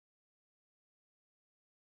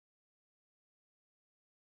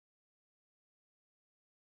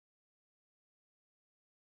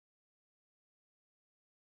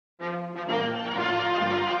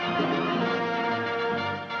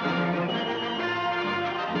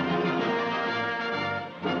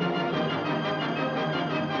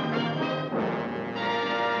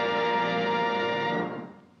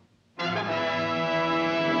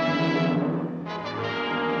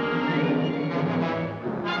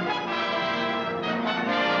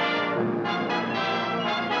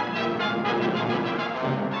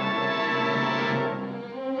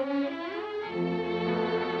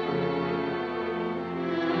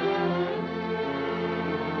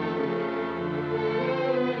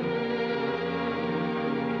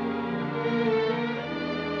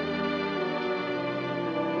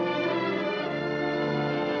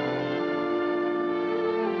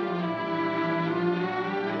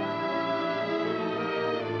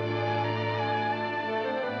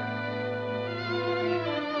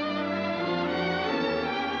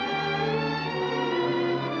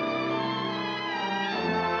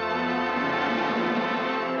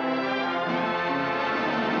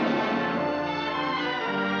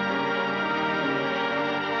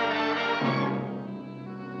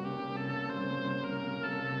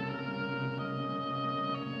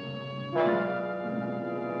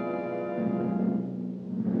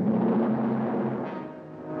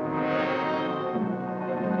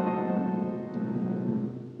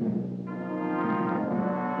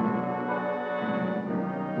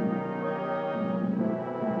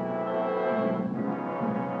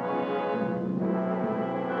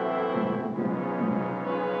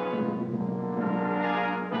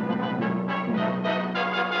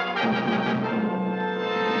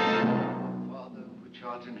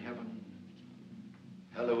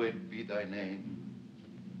Thy name,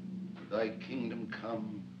 thy kingdom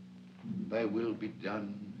come, thy will be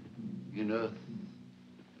done in earth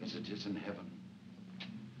as it is in heaven.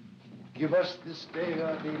 Give us this day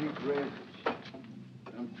our daily bread,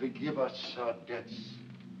 and forgive us our debts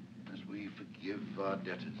as we forgive our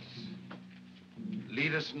debtors.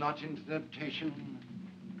 Lead us not into temptation,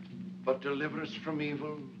 but deliver us from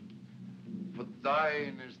evil. For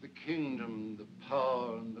thine is the kingdom, the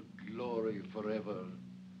power, and the glory forever.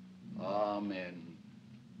 Amen.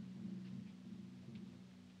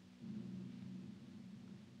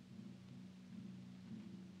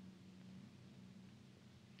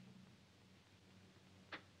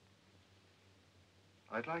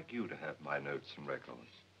 I'd like you to have my notes and records.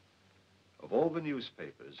 Of all the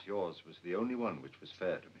newspapers, yours was the only one which was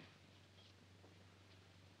fair to me.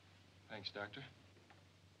 Thanks, Doctor.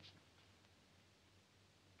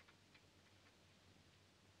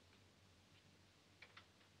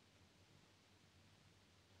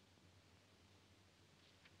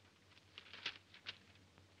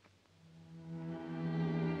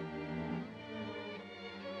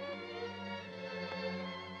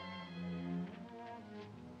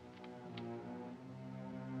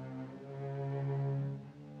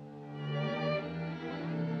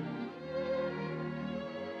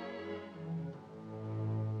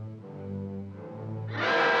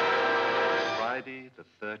 Friday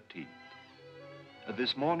the 13th.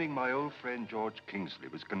 This morning, my old friend George Kingsley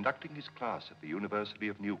was conducting his class at the University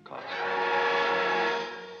of Newcastle.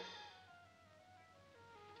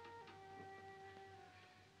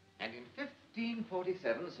 And in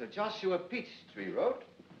 1547, Sir Joshua Peachtree wrote,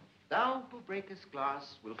 "Thou who breakest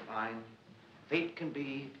glass will find fate can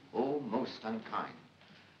be, oh, most unkind.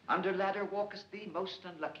 Under ladder walkest thee, most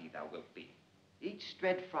unlucky thou wilt be. Each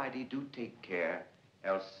dread Friday do take care,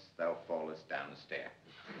 else thou fallest down a stair."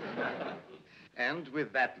 And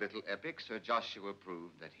with that little epic, Sir Joshua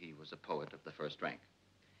proved that he was a poet of the first rank.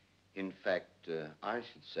 In fact, I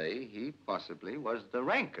should say he possibly was the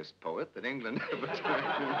rankest poet that England ever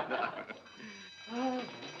turned.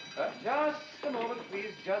 Just a moment,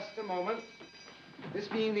 please, just a moment. This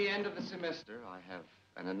being the end of the semester, I have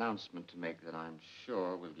an announcement to make that I'm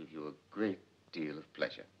sure will give you a great deal of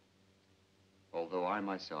pleasure. Although I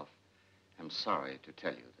myself am sorry to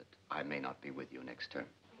tell you that I may not be with you next term.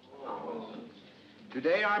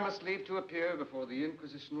 Today I must leave to appear before the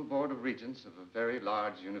Inquisitional Board of Regents of a very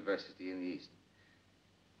large university in the East.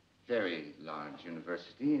 Very large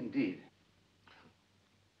university indeed.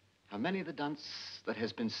 How many the dunce that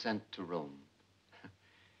has been sent to Rome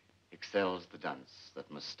excels the dunce that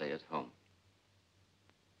must stay at home.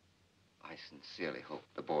 I sincerely hope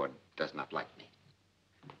the board does not like me.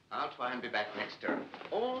 I'll try and be back next term.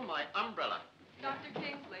 Oh, my umbrella. Dr.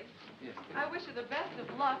 Kingsley, Yes, I wish you the best of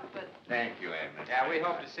luck, but... Thank you, Edmund. Yeah, we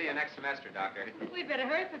hope to see you next semester, Doctor. We'd better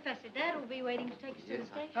hurry, Professor. Dad will be waiting to take us to the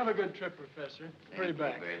station. Have a good trip, Professor. Hurry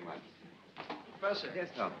back. Thank you very much. Professor. Yes,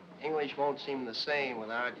 Tom. English won't seem the same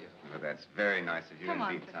without you. Well, that's very nice of you Come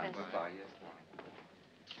on, indeed, Tom. Professor. Goodbye, yes,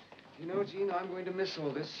 You know, Gene, I'm going to miss all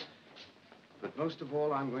this. But most of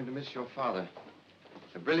all, I'm going to miss your father.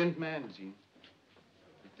 A brilliant man, Gene.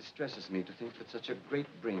 It distresses me to think that such a great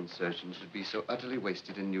brain surgeon should be so utterly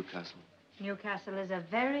wasted in Newcastle. Newcastle is a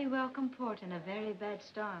very welcome port in a very bad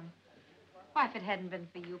storm. Why, if it hadn't been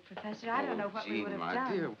for you, Professor, I don't know what we would have my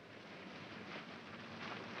done. Dear.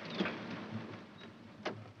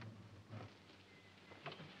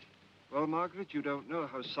 Well, Margaret, you don't know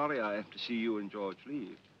how sorry I am to see you and George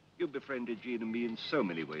leave. You've befriended Jean and me in so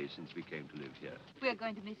many ways since we came to live here. We're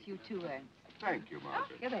going to miss you too, Ernst. Thank you,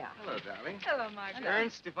 Margaret. Here they are. Hello, darling. Hello, Margaret.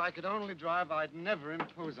 Ernst, if I could only drive, I'd never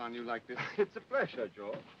impose on you like this. It's a pleasure,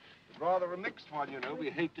 George. It's rather a mixed one, you know.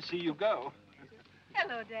 We hate to see you go.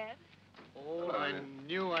 Hello, Dad. Oh, I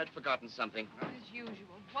knew I'd forgotten something. As usual.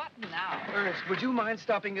 What now? Ernst, would you mind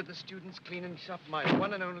stopping at the students' cleaning shop? My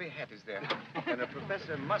one and only hat is there. And a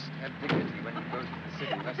professor must have dignity when he goes to the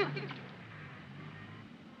city lesson.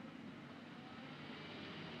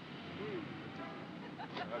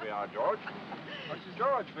 There we are, George.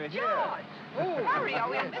 George, we're here. George! Oh, Hurry, or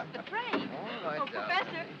we'll miss the train. All right, Oh, darling.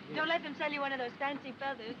 Professor, don't let them sell you one of those fancy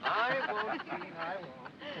feathers. I won't, Jean, I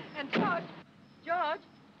won't. And George.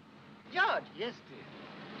 George. Yes, dear.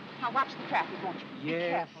 Now watch the traffic, won't you? Be Yes,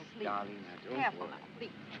 careful, please. darling, now don't Careful worry. now, please.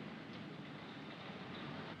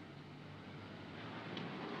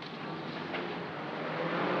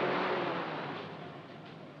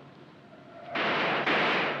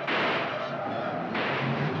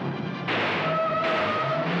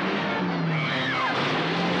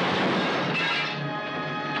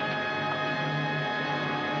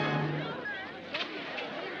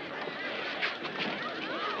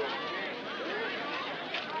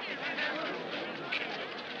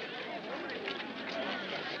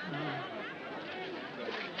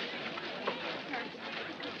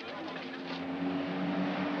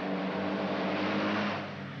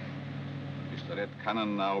 That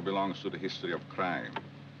cannon now belongs to the history of crime.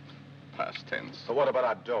 Past tense. So what about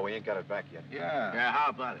our dough? We ain't got it back yet. Yeah. How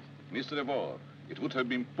about it? Mr. DeVore, it would have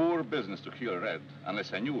been poor business to kill Red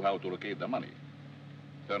unless I knew how to locate the money.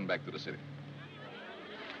 Turn back to the city.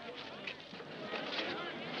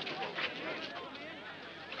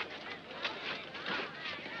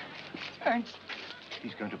 Ernst.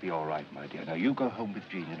 He's going to be all right, my dear. Now, you go home with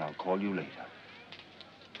Jean, and I'll call you later.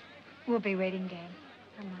 We'll be waiting, Dad.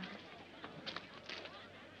 Come on.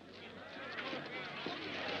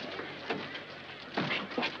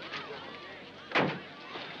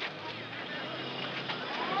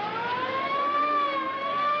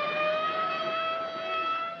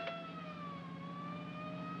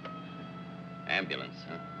 Ambulance,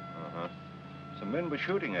 huh? Uh-huh. Some men were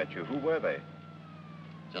shooting at you. Who were they?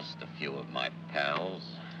 Just a few of my pals.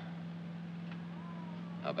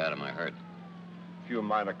 How bad am I hurt? A few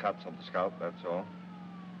minor cuts on the scalp, that's all.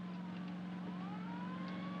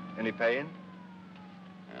 Any pain?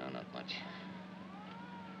 No, not much.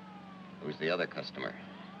 Who's the other customer?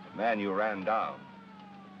 The man you ran down.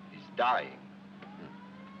 He's dying.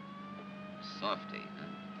 Softy, huh?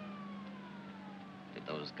 Did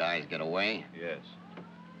those guys get away? Yes.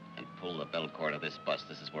 And pull the bell cord of this bus.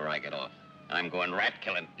 This is where I get off. I'm going rat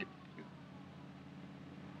killing.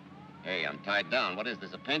 Hey, I'm tied down. What is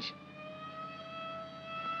this, a pinch?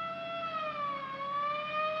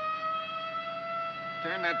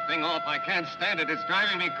 Turn that thing off. I can't stand it. It's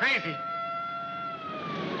driving me crazy.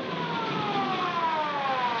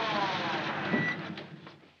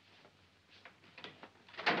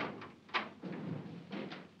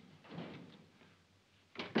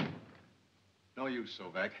 No use,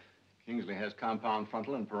 Sovac. Kingsley has compound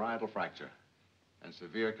frontal and parietal fracture and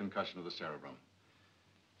severe concussion of the cerebrum.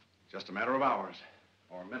 Just a matter of hours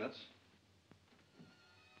or minutes.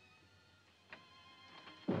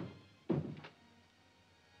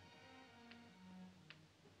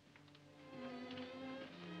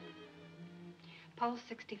 Pulse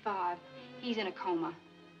 65. He's in a coma.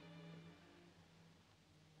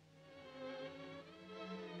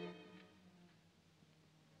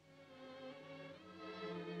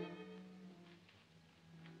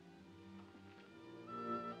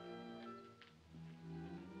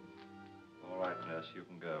 All right, nurse, you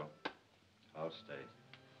can go. I'll stay.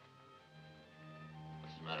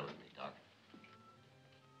 What's the matter with me, Doc?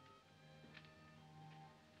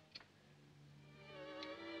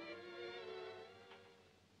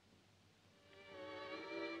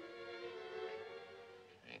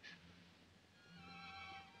 Thanks.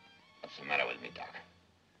 What's the matter with me, Doc?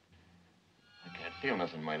 I can't feel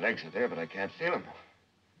nothing. My legs are there, but I can't feel them.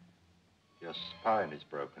 Your spine is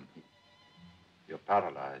broken. You're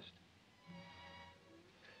paralyzed.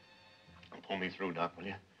 Pull me through, Doc, will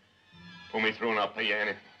you? Pull me through and I'll pay you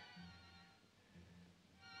anything.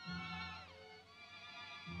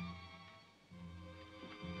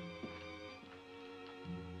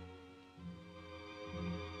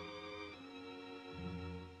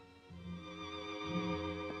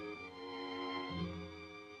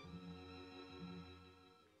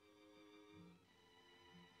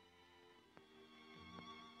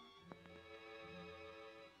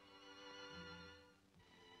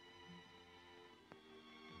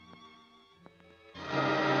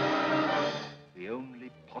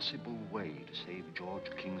 possible way to save George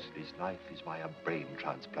Kingsley's life is by a brain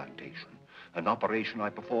transplantation, an operation I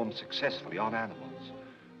performed successfully on animals.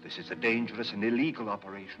 This is a dangerous and illegal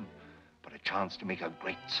operation, but a chance to make a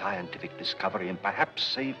great scientific discovery and perhaps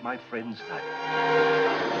save my friend's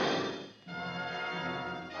life.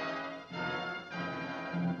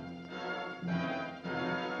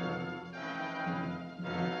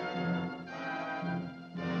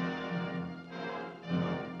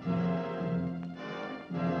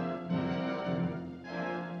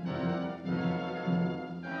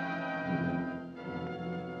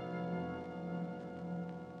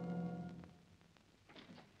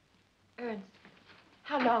 Ernst,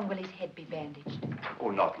 how long will his head be bandaged? Oh,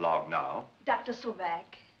 not long now. Dr. Sovac,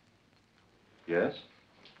 Yes?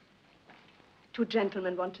 two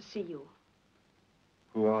gentlemen want to see you.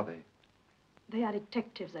 Who are they? They are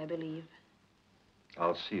detectives, I believe.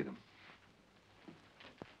 I'll see them.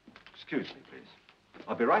 Excuse me, please.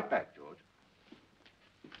 I'll be right back, George.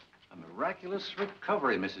 A miraculous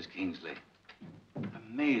recovery, Mrs. Kingsley.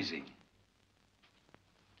 Amazing.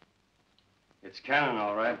 It's Cannon,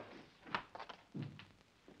 all right.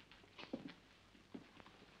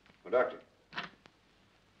 Well, Doctor,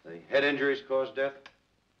 the head injuries caused death?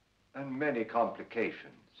 And many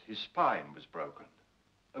complications. His spine was broken.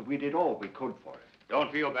 We did all we could for him.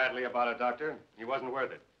 Don't feel badly about it, Doctor. He wasn't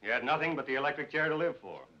worth it. He had nothing but the electric chair to live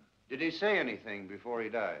for. Did he say anything before he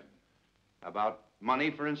died? About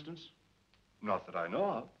money, for instance? Not that I know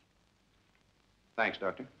of. Thanks,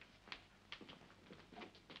 Doctor.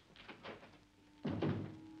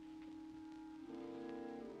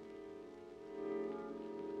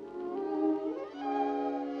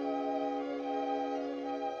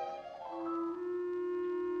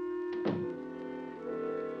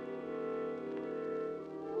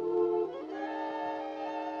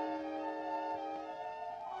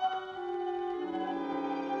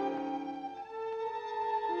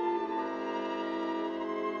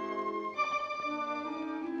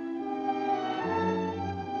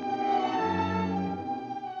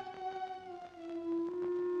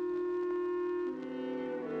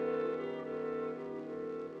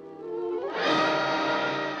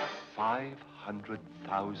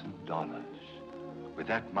 $500,000. With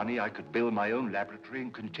that money, I could build my own laboratory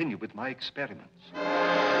and continue with my experiments.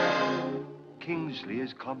 Kingsley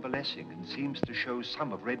is convalescing and seems to show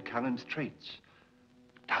some of Red Cannon's traits.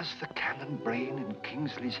 Does the Cannon brain in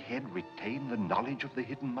Kingsley's head retain the knowledge of the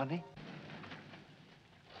hidden money?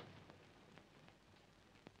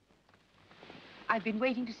 I've been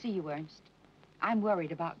waiting to see you, Ernst. I'm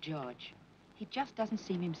worried about George. He just doesn't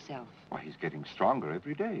seem himself. Why, he's getting stronger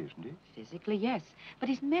every day, isn't he? Physically, yes, but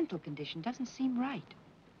his mental condition doesn't seem right.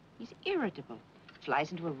 He's irritable,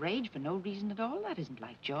 flies into a rage for no reason at all. That isn't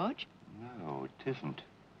like George. No, it isn't.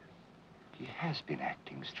 He has been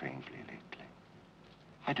acting strangely lately.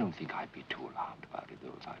 I don't think I'd be too alarmed about it,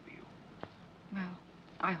 though, if I were you. Well,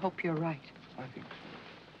 I hope you're right. I think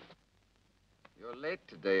so. You're late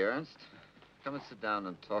today, Ernst. Come and sit down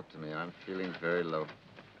and talk to me. I'm feeling very low.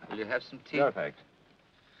 Will you have some tea? No, thanks.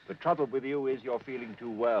 The trouble with you is you're feeling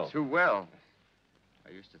too well. Too well.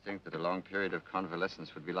 I used to think that a long period of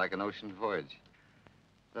convalescence would be like an ocean voyage.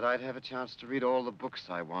 That I'd have a chance to read all the books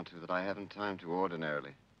I want to that I haven't time to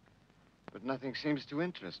ordinarily. But nothing seems to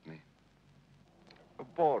interest me. A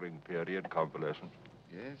boring period, convalescence.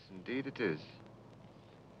 Yes, indeed it is.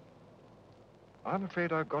 I'm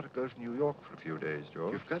afraid I've got to go to New York for a few days,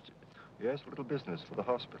 George. You've got to... Yes, a little business for the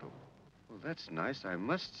hospital. Well, that's nice, I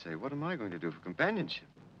must say. What am I going to do for companionship?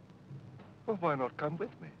 Well, why not come with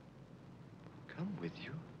me? Come with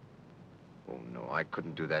you? Oh, no, I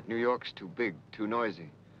couldn't do that. New York's too big, too noisy.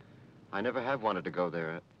 I never have wanted to go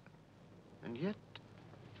there. And yet...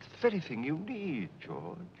 It's the very thing you need,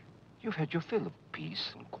 George. You've had your fill of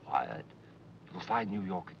peace and quiet. You'll find New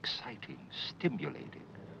York exciting, stimulating.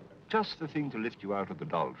 Just the thing to lift you out of the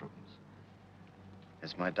doldrums.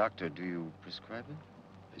 As my doctor, do you prescribe it?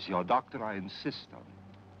 As your doctor, I insist on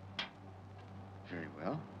it. Very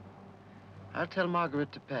well. I'll tell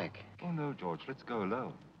Margaret to pack. Oh, no, George, let's go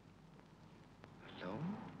alone.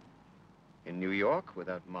 Alone? In New York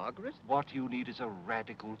without Margaret? What you need is a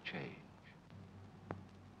radical change.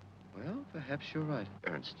 Well, perhaps you're right,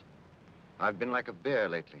 Ernst. I've been like a bear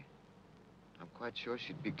lately. I'm quite sure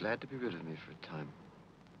she'd be glad to be rid of me for a time.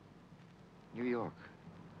 New York.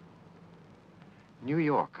 New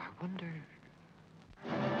York, I wonder...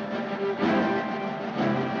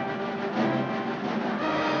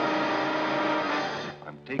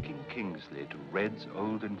 I'm taking Kingsley to Red's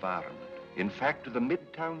old environment. In fact, to the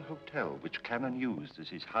Midtown Hotel, which Cannon used as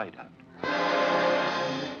his hideout.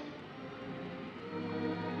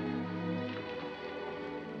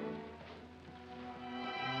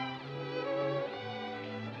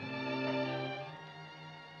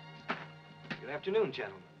 afternoon,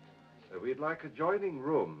 gentlemen. We'd like adjoining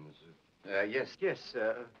rooms. Yes.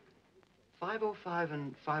 505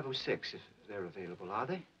 and 506, if they're available, are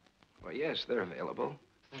they? Well, yes, they're available.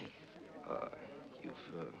 Thank you.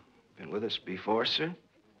 You've been with us before, sir?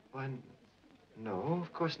 Why, no,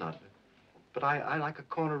 of course not. But I like a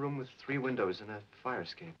corner room with 3 windows and a fire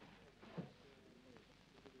escape.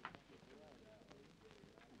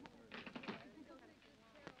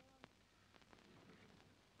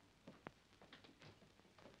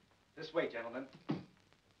 This way, gentlemen.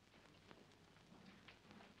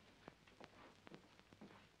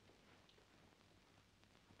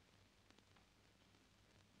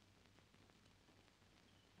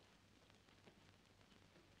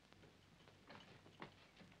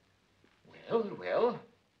 Well, well.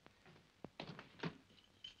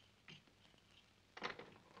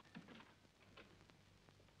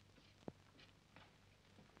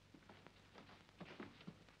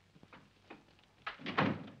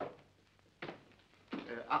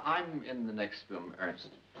 I'm in the next room, Ernst.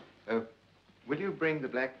 Will you bring the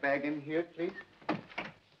black bag in here, please?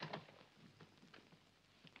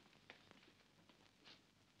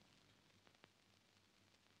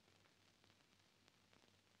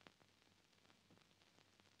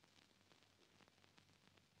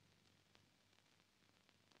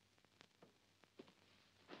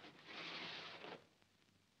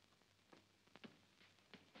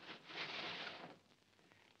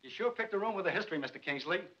 You sure picked a room with a history, Mr.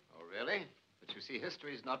 Kingsley. Oh, really? But you see,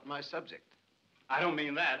 history's not my subject. I don't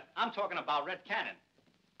mean that. I'm talking about Red Cannon.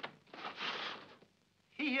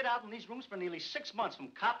 He hid out in these rooms for nearly 6 months from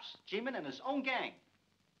cops, G-men, and his own gang.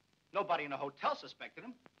 Nobody in the hotel suspected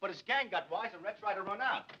him, but his gang got wise and Red tried to run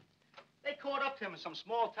out. They caught up to him in some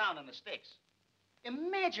small town in the sticks.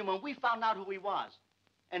 Imagine when we found out who he was,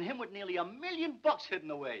 and him with nearly $1 million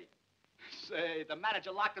hidden away. Say, the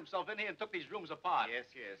manager locked himself in here and took these rooms apart. Yes.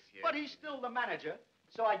 But he's still the manager,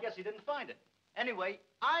 so I guess he didn't find it. Anyway,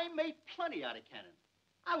 I made plenty out of Cannon.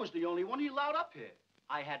 I was the only one he allowed up here.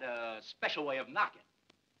 I had a special way of knocking.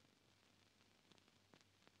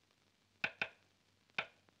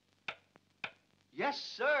 Yes,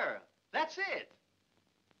 sir. That's it.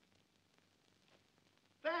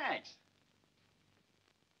 Thanks.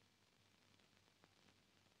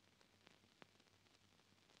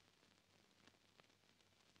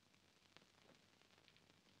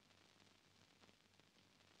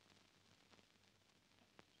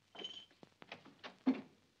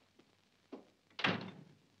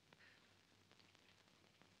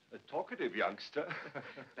 A talkative youngster.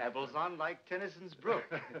 Babbles on like Tennyson's brook.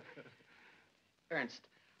 Ernst,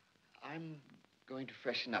 I'm going to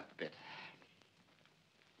freshen up a bit.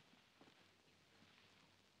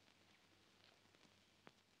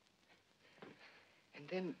 And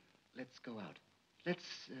then let's go out.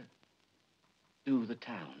 Let's do the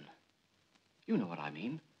town. You know what I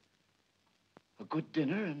mean. A good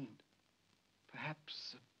dinner and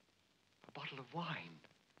perhaps a bottle of wine.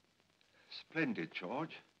 Splendid,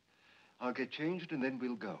 George. I'll get changed and then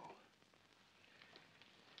we'll go.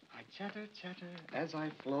 I chatter as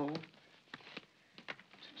I flow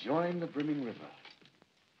to join the brimming river.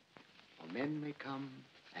 For men may come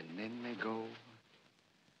and men may go,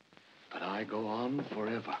 but I go on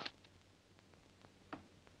forever.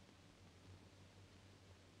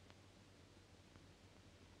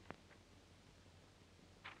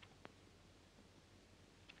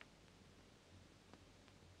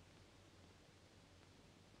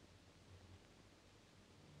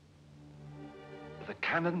 The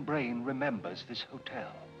Cannon brain remembers this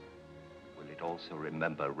hotel. Will it also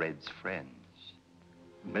remember Red's friends?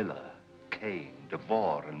 Miller, Kane,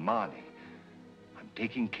 DeVore, and Marley. I'm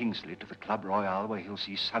taking Kingsley to the Club Royale where he'll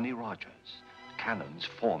see Sonny Rogers, Cannon's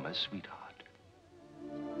former sweetheart.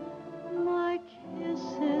 My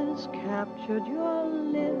kisses captured your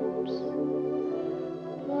lips,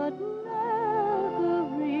 but never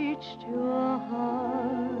reached your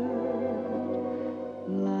heart.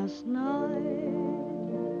 Last night,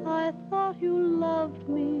 I thought you loved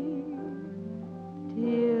me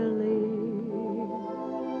dearly,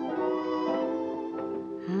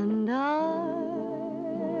 and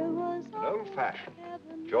I was An old-fashioned.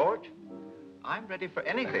 George? I'm ready for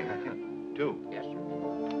anything. Two. Yes, sir.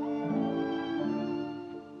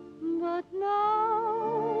 But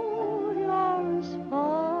now you're as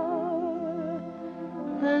far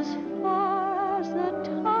as the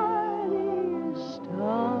tiniest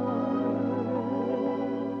star.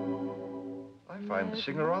 I find the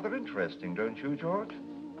singer rather interesting, don't you, George?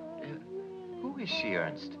 Who is she,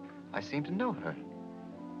 Ernst? I seem to know her.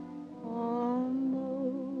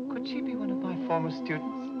 Could she be one of my former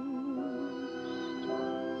students?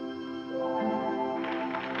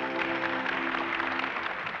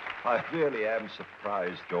 I really am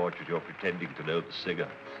surprised, George, that you're pretending to know the singer.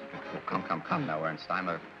 Oh, come now, Ernst. I'm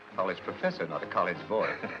a college professor, not a college boy.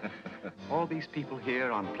 All these people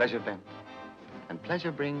here on pleasure bent. And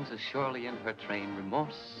pleasure brings as surely in her train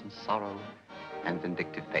remorse and sorrow and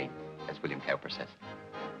vindictive pain, as William Cowper says.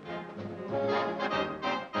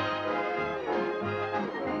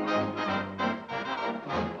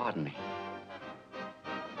 Pardon me.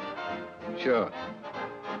 Sure.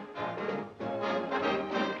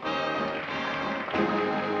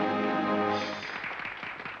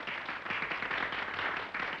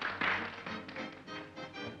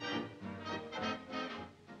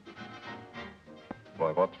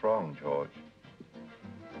 Why, what's wrong, George?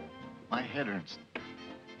 My head, Ernst.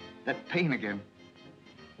 That pain again.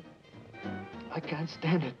 I can't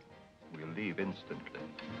stand it. We'll leave instantly.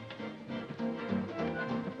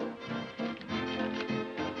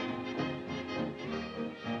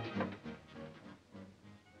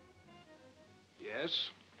 Yes?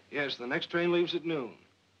 Yes, the next train leaves at noon.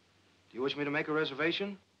 Do you wish me to make a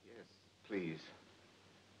reservation? Yes, please.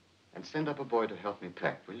 And send up a boy to help me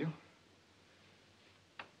pack, will you?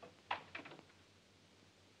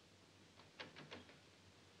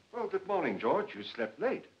 Well, good morning, George. You slept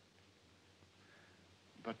late.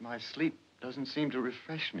 But my sleep doesn't seem to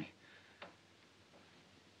refresh me.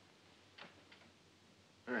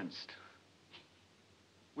 Ernst,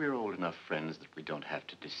 we're old enough friends that we don't have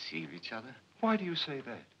to deceive each other. Why do you say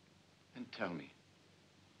that? And tell me,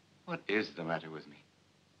 what is the matter with me?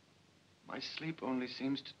 My sleep only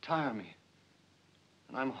seems to tire me.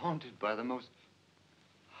 And I'm haunted by the most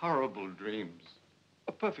horrible dreams.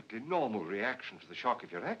 A perfectly normal reaction to the shock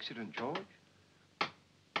of your accident, George.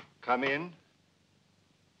 Come in.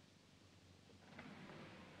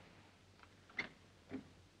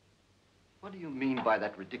 What do you mean by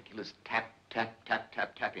that ridiculous tap, tap, tap,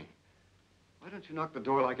 tap, tapping? Why don't you knock the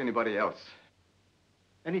door like anybody else?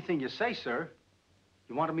 Anything you say, sir.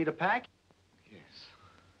 You wanted me to pack? Yes.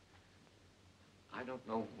 I don't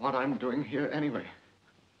know what I'm doing here anyway.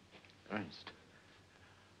 Ernst,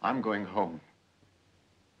 I'm going home.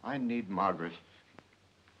 I need Margaret.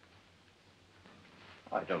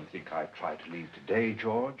 I don't think I'd try to leave today,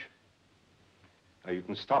 George. Now, you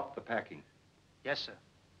can stop the packing. Yes, sir.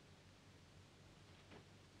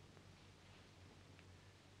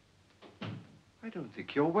 I don't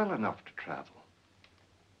think you're well enough to travel.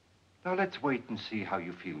 Now, let's wait and see how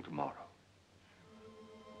you feel tomorrow.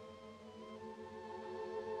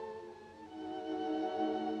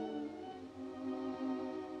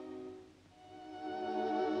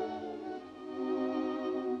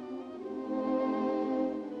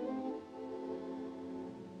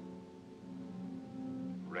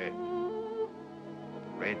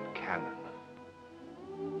 Red Cannon.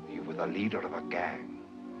 You were the leader of a gang.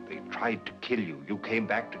 They tried to kill you. You came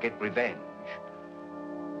back to get revenge.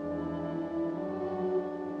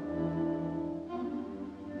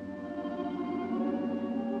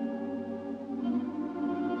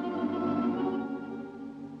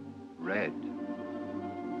 Red,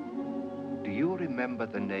 do you remember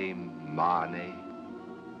the name Marney?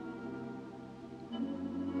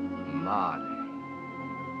 Marney.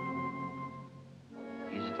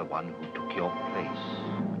 He's the one who took your place.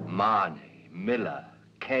 Marney, Miller,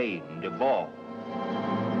 Kane, Duvall.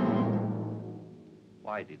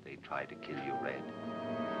 Why did they try to kill you, Red?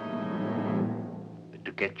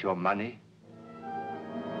 To get your money?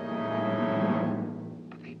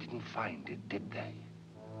 But they didn't find it, did they?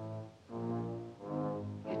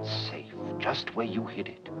 It's safe, just where you hid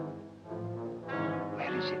it.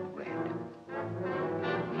 Where is it, Red?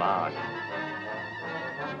 Marney,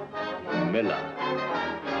 Miller,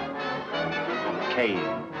 Kane,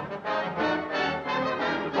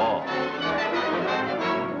 Duvall.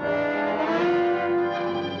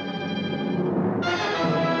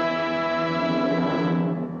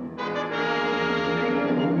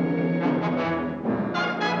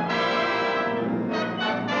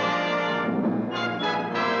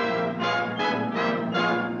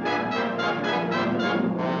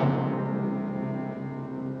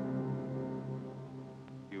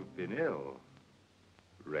 You've been ill,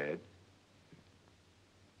 Red.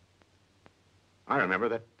 I remember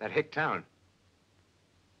that hick town.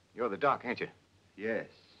 You're the doc, ain't you? Yes.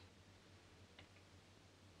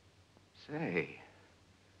 Say,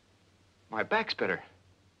 my back's better.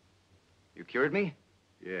 You cured me?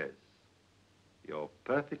 Yes. You're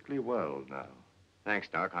perfectly well now. Thanks,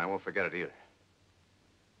 Doc. I won't forget it either.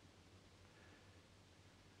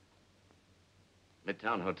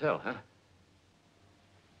 Midtown Hotel, huh?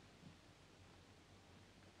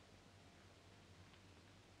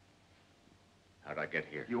 How'd I get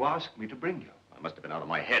here? You asked me to bring you. I'm I must have been out of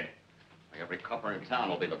my head. Like every copper in town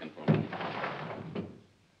will be looking for me.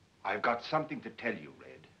 I've got something to tell you,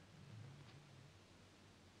 Red.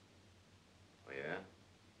 Oh, yeah?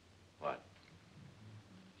 What?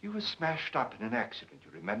 You were smashed up in an accident, you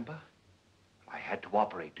remember? I had to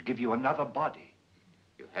operate to give you another body.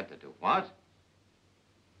 You had to do what?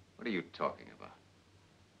 What are you talking about?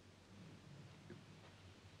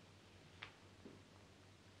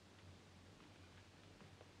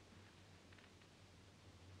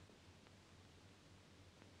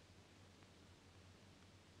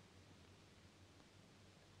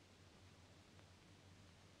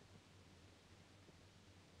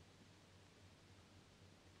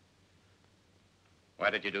 Why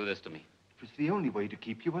did you do this to me? It was the only way to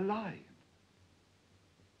keep you alive.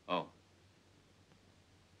 Oh.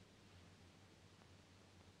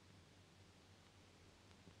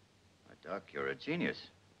 Why, Doc, you're a genius.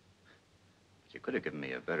 But you could have given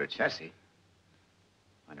me a better chassis.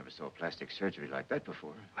 I never saw plastic surgery like that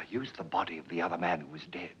before. I used the body of the other man who was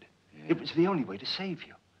dead. Yeah. It was the only way to save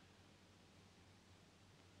you.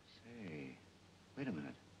 Say, wait a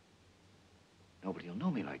minute. Nobody will know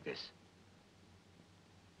me like this.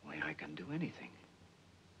 Why, I can do anything.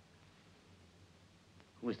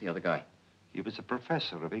 Who was the other guy? He was a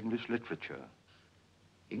professor of English literature.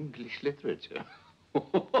 English literature?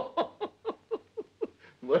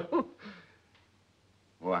 Well,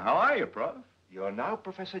 how are you, Prof? You're now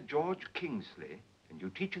Professor George Kingsley, and you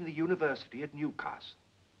teach in the university at Newcastle.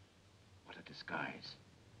 What a disguise.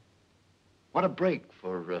 What a break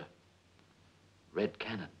for, Red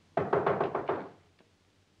Cannon.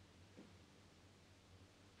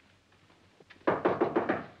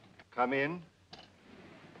 Come in.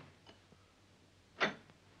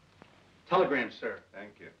 Telegram, sir.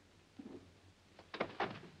 Thank you.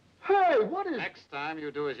 Hey, what is... Next time,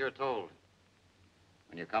 you do as you're told.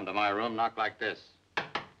 When you come to my room, knock like this.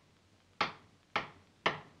 Now,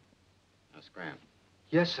 scram.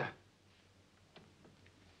 Yes, sir.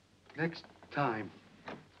 Next time.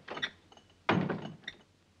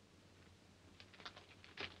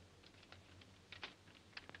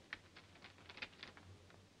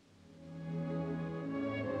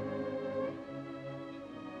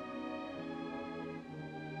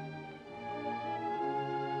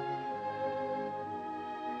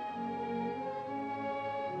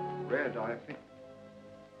 Red, I think...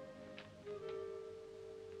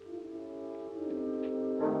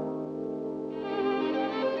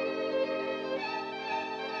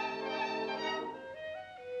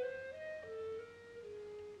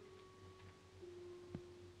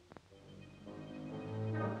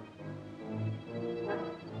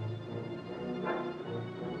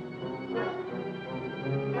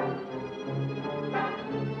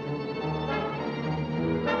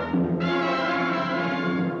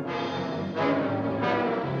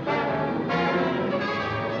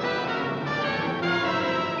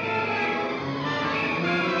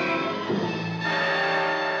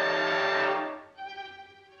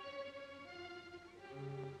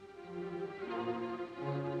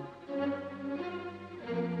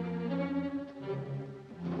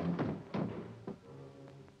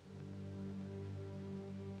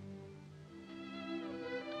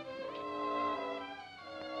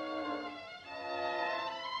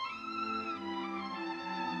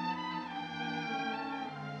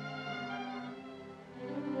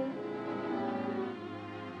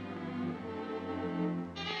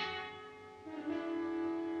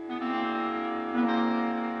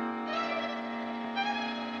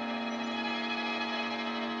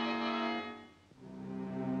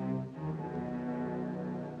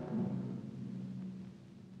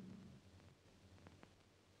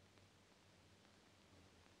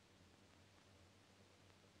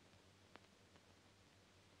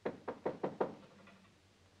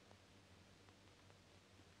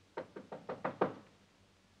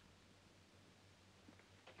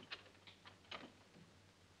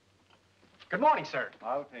 Good morning, sir.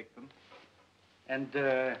 I'll take them. And,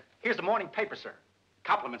 here's the morning paper, sir.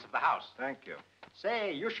 Compliments of the house. Thank you.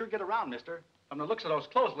 Say, you sure get around, mister. From the looks of those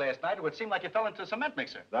clothes last night, it would seem like you fell into a cement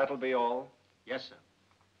mixer. That'll be all. Yes, sir.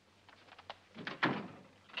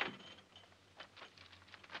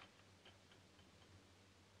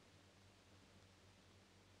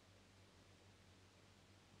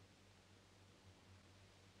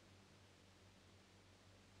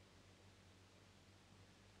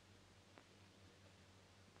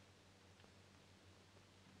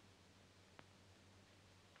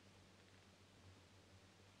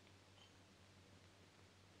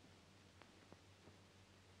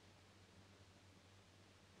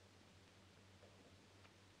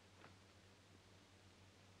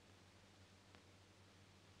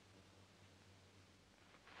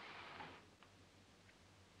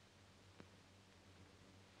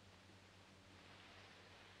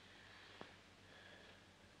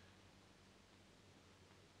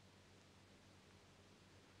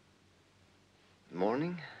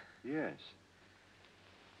 morning? Yes.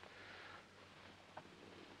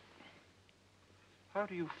 How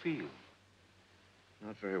do you feel?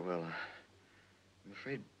 Not very well. I'm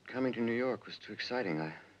afraid coming to New York was too exciting.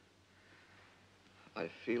 I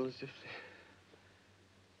feel as if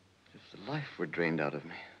the life were drained out of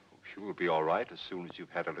me. You will be all right as soon as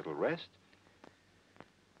you've had a little rest.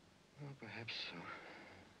 Well, perhaps so.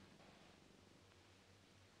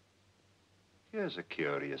 Here's a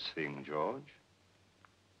curious thing, George.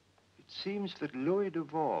 It seems that Louis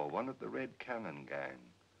Devore, one of the Red Cannon gang,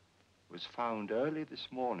 was found early this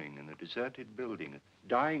morning in a deserted building,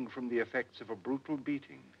 dying from the effects of a brutal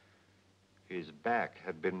beating. His back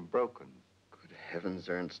had been broken. Good heavens,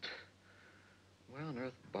 Ernst. Why on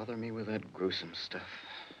earth bother me with that gruesome stuff?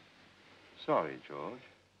 Sorry, George.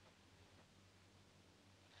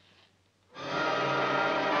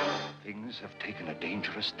 Things have taken a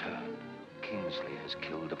dangerous turn. Kingsley has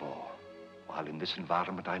killed Devore. While in this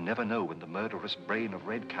environment, I never know when the murderous brain of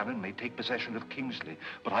Red Cannon may take possession of Kingsley.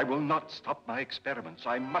 But I will not stop my experiments.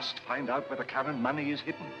 I must find out where the Cannon money is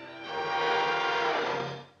hidden.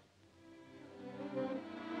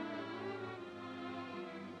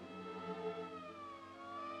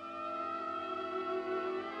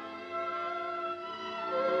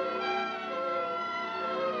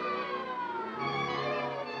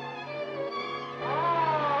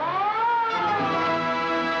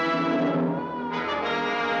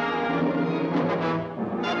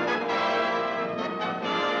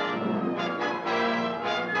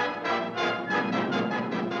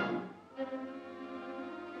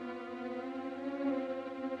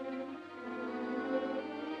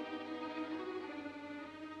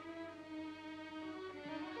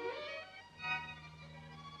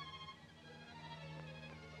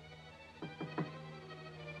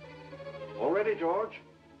 All ready, George?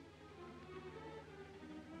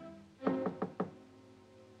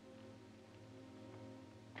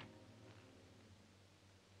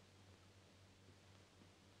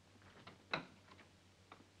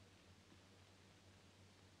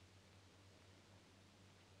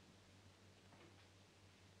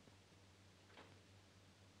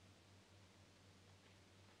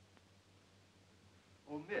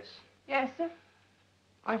 Oh, miss. Yes, sir?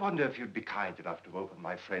 I wonder if you'd be kind enough to open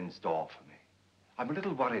my friend's door for me. I'm a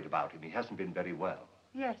little worried about him. He hasn't been very well.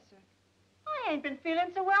 Yes, sir. I ain't been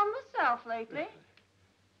feeling so well myself lately.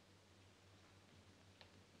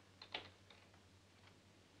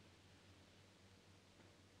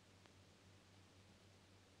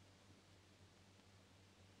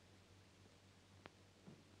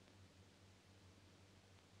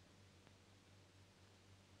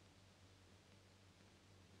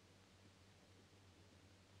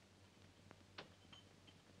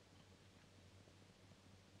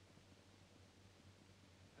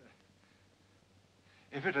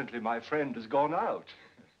 Evidently, my friend has gone out.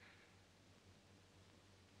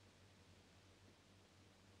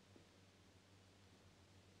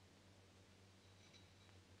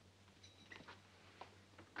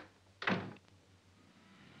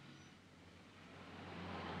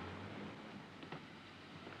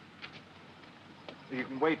 You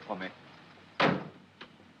can wait for me.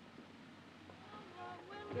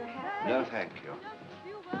 No, thank you.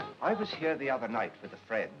 I was here the other night with a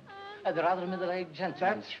friend. The rather middle-aged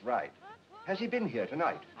gentleman. That's right. Has he been here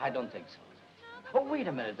tonight? I don't think so. Oh, wait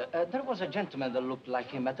a minute. There was a gentleman that looked like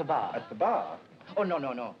him at the bar. At the bar? Oh,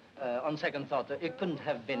 no. On second thought, it couldn't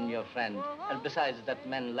have been your friend. And besides, that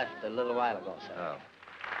man left a little while ago, sir. Oh.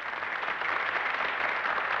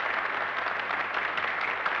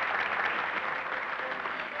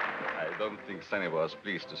 I don't think Sonny was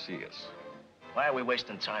pleased to see us. Why are we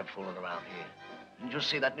wasting time fooling around here? Didn't you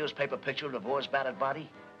see that newspaper picture of Devore's battered body?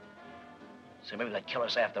 So maybe that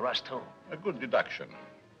killer's after us, too. A good deduction.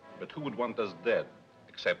 But who would want us dead,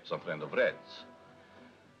 except some friend of Red's?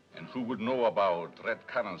 And who would know about Red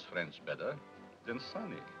Cannon's friends better than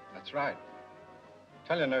Sonny? That's right.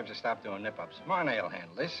 Tell your nerves to stop doing nip-ups. Marnay will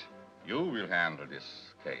handle this. You will handle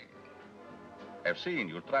this, Kay. I've seen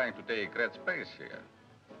you trying to take Red's place here.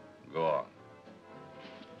 Go on.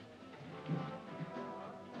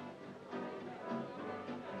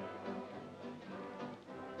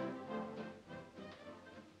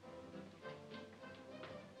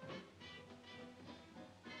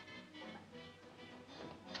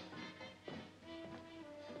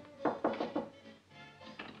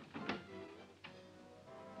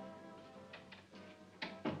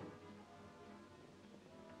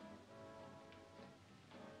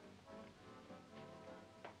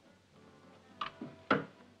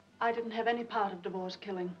 I didn't have any part of Devore's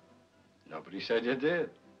killing. Nobody said you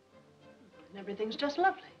did. And everything's just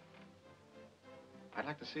lovely. I'd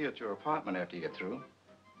like to see you at your apartment after you get through.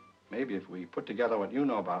 Maybe if we put together what you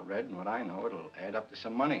know about Red and what I know, it'll add up to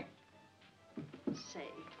some money. Say,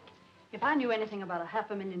 if I knew anything about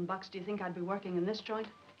 $500,000, do you think I'd be working in this joint?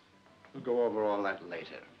 We'll go over all that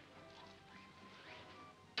later.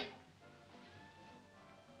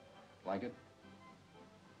 Like it?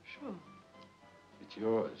 Sure. It's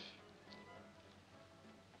yours.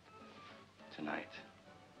 Tonight.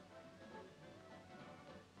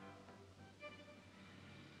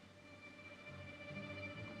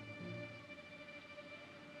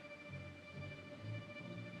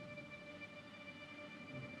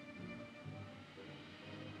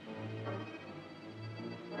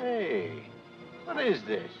 Hey, what is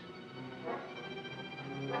this?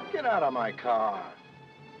 Get out of my car.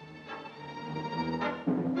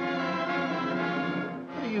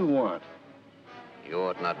 What do you want? You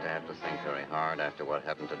ought not to have to think very hard after what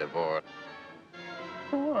happened to Devore.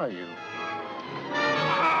 Who are you?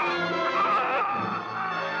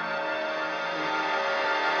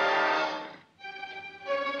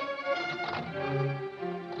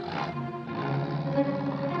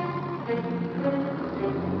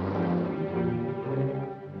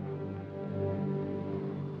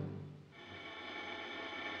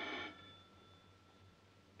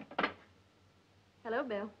 Hello,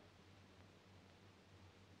 Bill.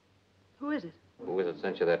 Who is it? Who was it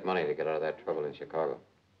sent you that money to get out of that trouble in Chicago?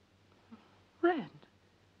 Red.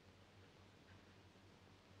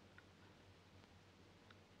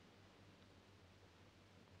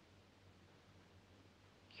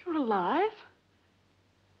 You're alive?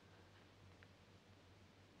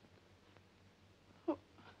 Oh.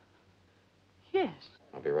 Yes.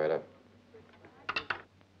 I'll be right up.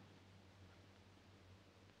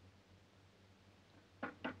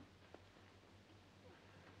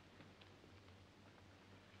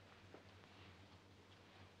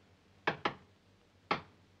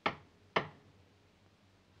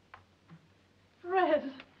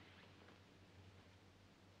 Red.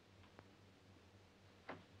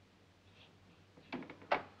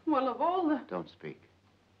 Well, of all the... Don't speak.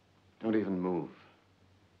 Don't even move.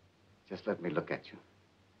 Just let me look at you.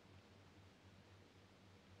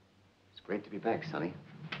 It's great to be back, Sonny.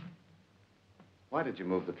 Why did you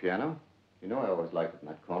move the piano? You know I always liked it in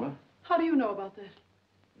that corner. How do you know about that?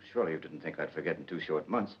 Surely you didn't think I'd forget in 2 short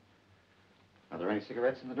months. Are there any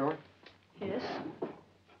cigarettes in the door? Yes.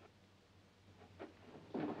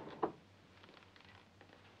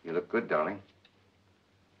 You look good, darling.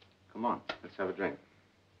 Come on, let's have a drink.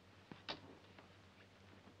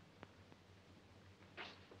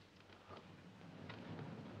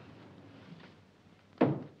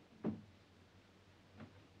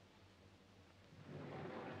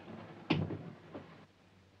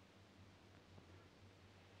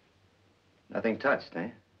 Nothing touched, eh?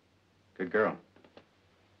 Good girl.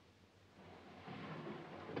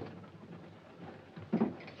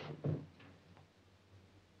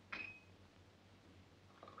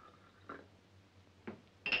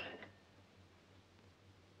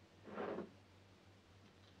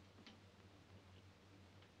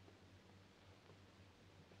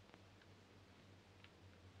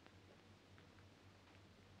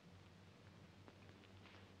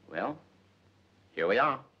 Well, here we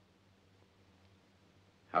are.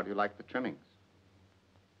 How do you like the trimmings?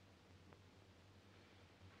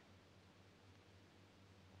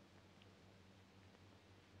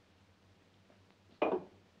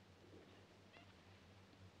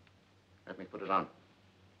 Let me put it on.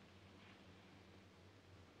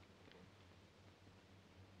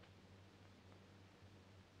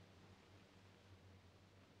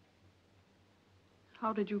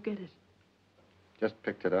 How did you get it? Just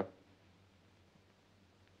picked it up.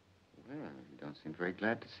 Well, you don't seem very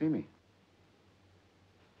glad to see me.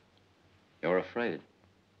 You're afraid.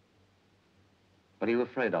 What are you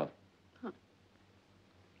afraid of?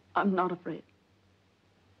 I'm not afraid.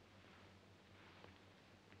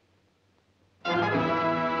 Red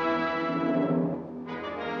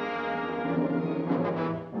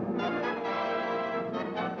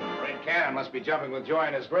Cannon must be jumping with joy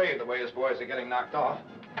in his grave the way his boys are getting knocked off.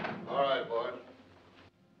 All right, boys.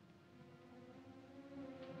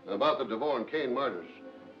 About the DeVore and Kane murders.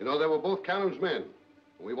 You know, they were both Cannon's men.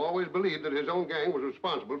 We've always believed that his own gang was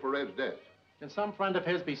responsible for Red's death. Can some friend of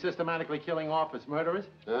his be systematically killing off his murderers?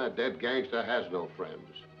 A dead gangster has no friends.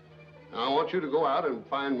 Now, I want you to go out and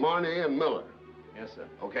find Marney and Miller. Yes, sir.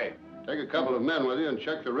 Okay. Take a couple of men with you and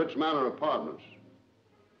check the Ritz Manor apartments.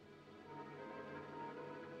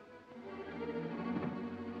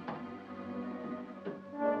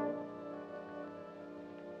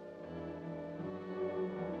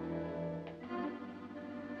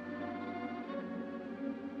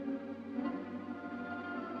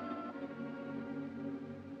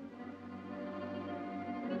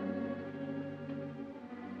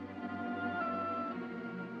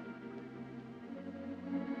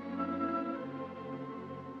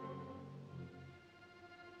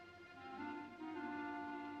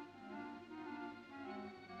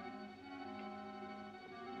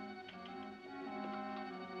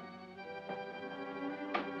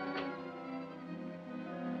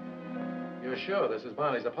 You're sure this is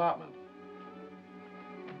Barney's apartment?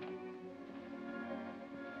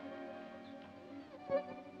 Oh,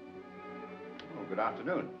 good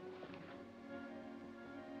afternoon.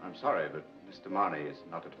 I'm sorry, but Mr. Marney is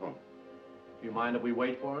not at home. Do you mind if we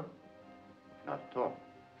wait for him? Not at all.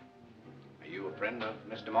 Are you a friend of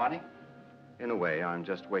Mr. Marney? In a way, I'm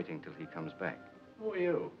just waiting till he comes back. Who are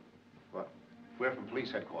you? What? We're from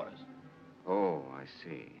police headquarters. Oh, I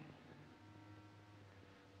see.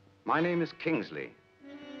 My name is Kingsley.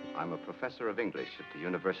 I'm a professor of English at the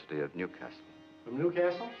University of Newcastle. From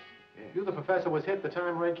Newcastle? Yes. You the professor was hit the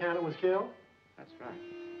time Red Cannon was killed? That's right.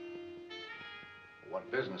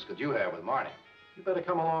 What business could you have with Marney? You better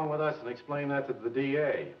come along with us and explain that to the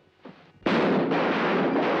DA.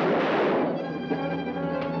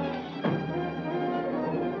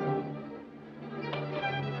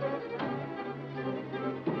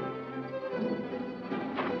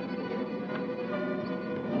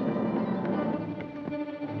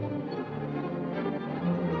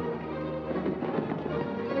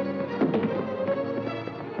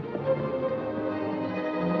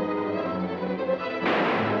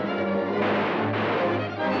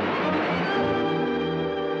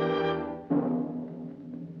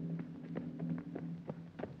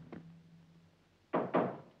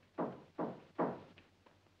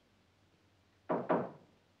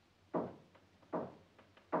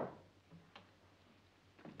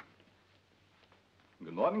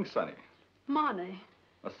 Good morning, Sonny. Marney.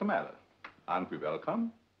 What's the matter? Aren't we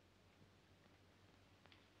welcome?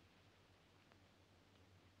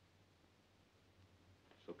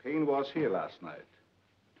 So Kane was here last night.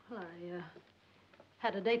 Well, I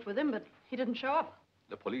had a date with him, but he didn't show up.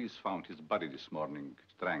 The police found his body this morning,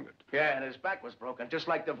 strangled. Yeah, and his back was broken, just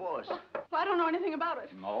like divorce. Well, I don't know anything about it.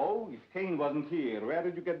 No, if Kane wasn't here, where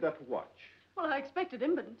did you get that watch? Well, I expected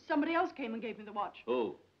him, but somebody else came and gave me the watch.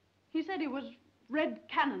 Who? He said he was Red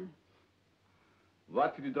Cannon.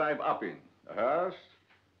 What did you drive up in? A hearse?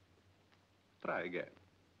 Try again.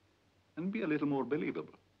 And be a little more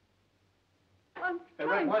believable. I'm Hey,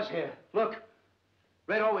 trying... Red was here. Look.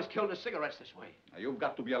 Red always killed his cigarettes this way. Now, you've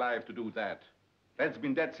got to be alive to do that. Red's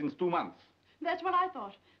been dead since 2 months. That's what I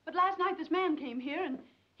thought. But last night this man came here, and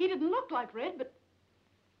he didn't look like Red, but...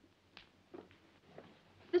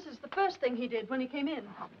 This is the first thing he did when he came in.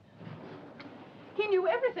 He knew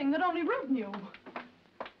everything that only Red knew.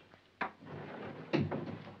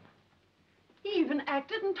 He even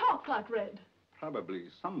acted and talked like Red. Probably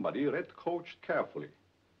somebody Red coached carefully.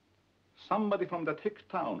 Somebody from that hick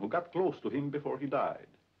town who got close to him before he died.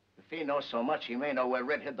 If he knows so much, he may know where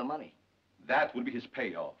Red hid the money. That will be his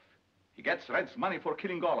payoff. He gets Red's money for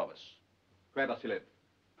killing all of us. Where does he live?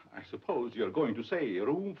 I suppose you're going to say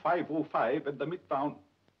room 505 at the Midtown.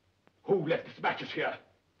 Who left his matches here?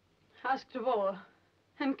 Ask Devore.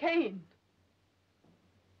 And Kane.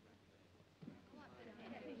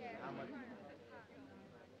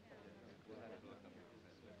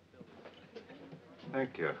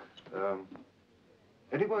 Thank you.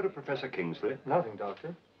 Any word of Professor Kingsley? Nothing,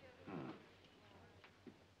 Doctor.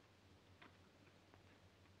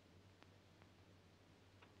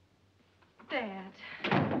 Dad.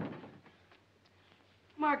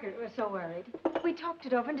 Margaret was so worried. We talked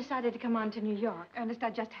it over and decided to come on to New York. Ernest, I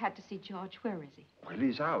just had to see George. Where is he? Well,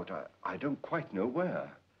 he's out. I don't quite know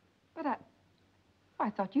where. But I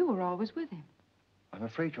thought you were always with him. I'm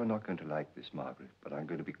afraid you're not going to like this, Margaret, but I'm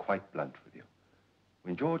going to be quite blunt with you.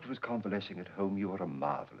 When George was convalescing at home, you were a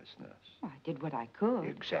marvelous nurse. Well, I did what I could.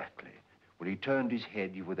 Exactly. When he turned his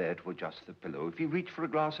head, you were there to adjust the pillow. If he reached for a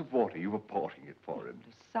glass of water, you were pouring it for him.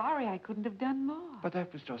 Sorry, I couldn't have done more. But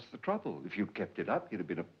that was just the trouble. If you'd kept it up, you'd have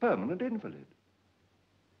been a permanent invalid.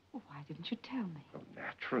 Well, why didn't you tell me? Well,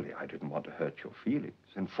 naturally, I didn't want to hurt your feelings.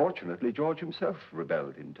 And fortunately, George himself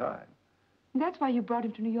rebelled in time. And that's why you brought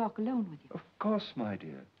him to New York alone with you. Of course, my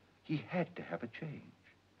dear. He had to have a change.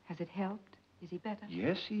 Has it helped? Is he better?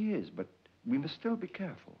 Yes, he is, but we must still be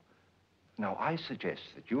careful. Now, I suggest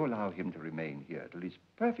that you allow him to remain here till he's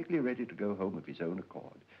perfectly ready to go home of his own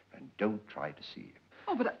accord. And don't try to see him.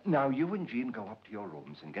 Oh, but Now, you and Jean go up to your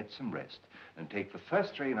rooms and get some rest and take the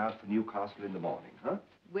first train out for Newcastle in the morning, huh?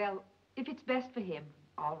 Well, if it's best for him,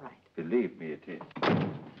 all right. Believe me, it is.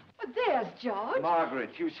 But there's George.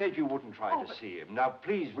 Margaret, you said you wouldn't try to see him. Now,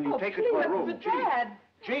 please, will you take it please, to a room? but Jean. Dad.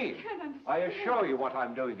 Jean, I can't understand. I assure you what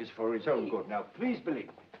I'm doing is for his own good. Now, please believe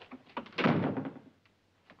me.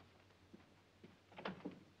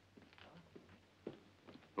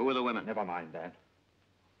 Who were the women? Never mind that.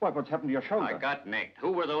 Why, what's happened to your shoulder? I got nicked.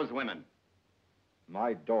 Who were those women?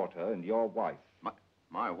 My daughter and your wife.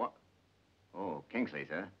 My what? Oh, Kingsley's,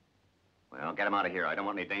 huh? Well, get him out of here. I don't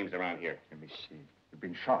want any dames around here. Let me see. You've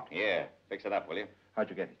been shot. Yeah, fix it up, will you? How'd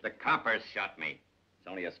you get it? The coppers shot me. It's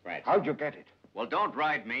only a scratch. How'd you get it? Well, don't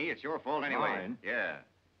ride me. It's your fault anyway. Mine? Yeah.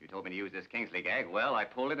 You told me to use this Kingsley gag. Well, I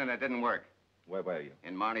pulled it and it didn't work. Where were you?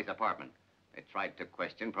 In Marnie's apartment. They tried to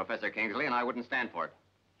question Professor Kingsley and I wouldn't stand for it.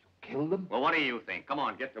 You killed them? Well, what do you think? Come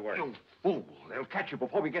on, get to work. You fool. They'll catch you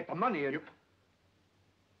before we get the money and...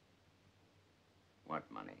 What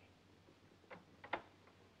money?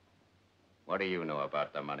 What do you know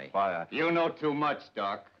about the money? Why, You know too much,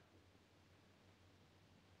 Doc.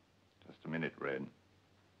 Just a minute, Red.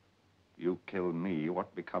 You kill me,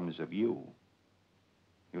 what becomes of you?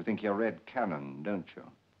 You think you're Red Cannon, don't you?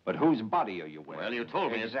 But whose body are you wearing? Well, you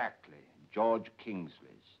told me... Exactly. George Kingsley's.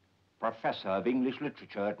 Professor of English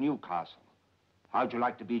literature at Newcastle. How'd you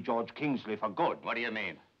like to be George Kingsley for good? What do you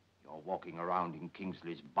mean? You're walking around in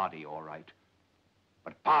Kingsley's body, all right.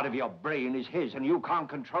 But part of your brain is his, and you can't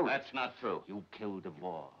control it. That's not true. You killed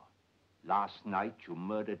DeVore. Last night, you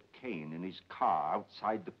murdered Kane in his car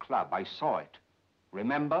outside the club. I saw it.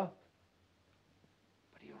 Remember?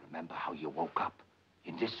 But do you remember how you woke up?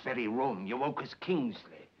 In this very room, you woke as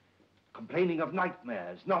Kingsley. Complaining of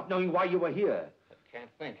nightmares, not knowing why you were here. I can't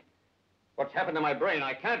think. What's happened to my brain?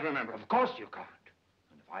 I can't remember. Of course you can't.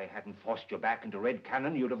 And if I hadn't forced you back into Red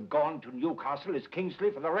Cannon, you'd have gone to Newcastle as Kingsley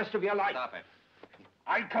for the rest of your life. Stop it.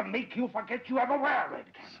 I can make you forget you ever were Red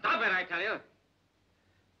Cannon. Stop it, I tell you.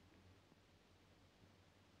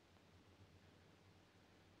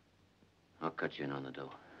 I'll cut you in on the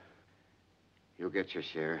dough. You'll get your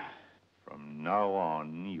share. From now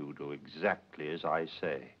on, you do exactly as I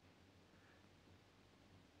say.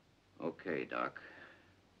 Okay, Doc.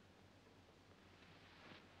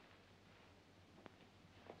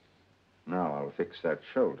 Now I'll fix that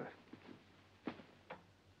shoulder.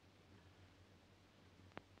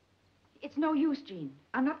 It's no use, Jean.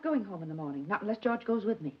 I'm not going home in the morning, not unless George goes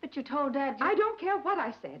with me. But you told Dad you... I don't care what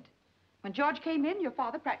I said. When George came in, your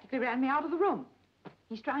father practically ran me out of the room.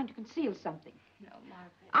 He's trying to conceal something. No,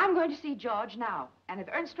 Margaret. I'm going to see George now. And if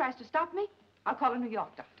Ernst tries to stop me, I'll call a New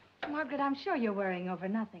York doctor. Margaret, I'm sure you're worrying over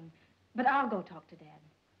nothing. But I'll go talk to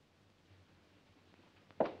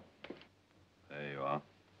Dad. There you are.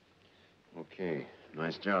 Okay.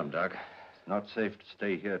 Nice job, Doc. It's not safe to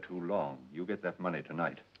stay here too long. You get that money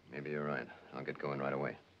tonight. Maybe you're right. I'll get going right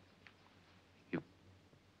away.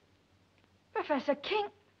 Professor King...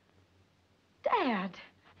 Dad.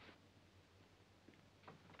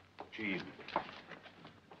 Jean.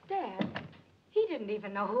 Dad, he didn't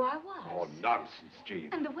even know who I was. Oh, nonsense, Jean.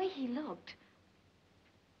 And the way he looked.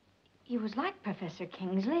 He was like Professor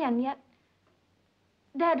Kingsley, and yet...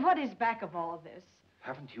 Dad, what is back of all this?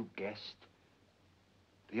 Haven't you guessed?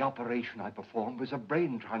 The operation I performed was a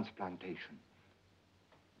brain transplantation.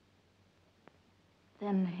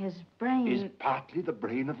 Then his brain... Is partly the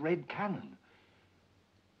brain of Red Cannon.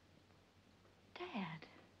 Dad,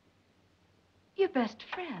 your best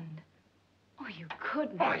friend. Oh, you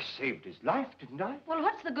couldn't. I saved his life, didn't I? Well,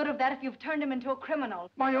 what's the good of that if you've turned him into a criminal?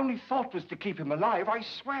 My only thought was to keep him alive, I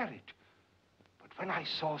swear it. But when I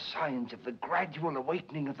saw signs of the gradual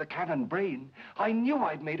awakening of the Cannon brain, I knew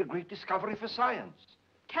I'd made a great discovery for science.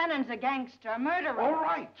 Cannon's a gangster, a murderer. All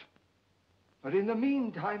right. But in the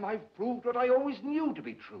meantime, I've proved what I always knew to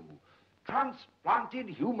be true. Transplanted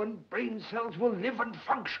human brain cells will live and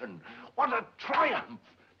function. What a triumph!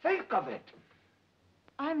 Think of it.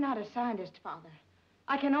 I'm not a scientist, Father.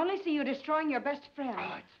 I can only see you destroying your best friend.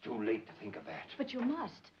 Oh, it's too late to think of that. But you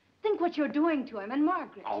must. Think what you're doing to him and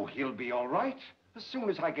Margaret. Oh, he'll be all right. As soon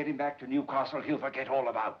as I get him back to Newcastle, he'll forget all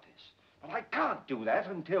about this. But I can't do that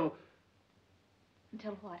until...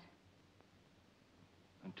 Until what?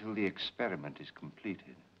 Until the experiment is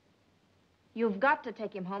completed. You've got to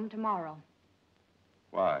take him home tomorrow.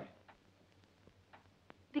 Why?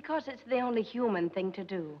 Because it's the only human thing to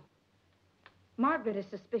do. Margaret is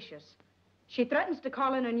suspicious. She threatens to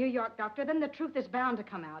call in a New York doctor, then the truth is bound to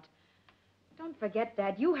come out. Don't forget,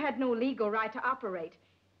 Dad, you had no legal right to operate.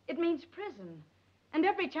 It means prison. And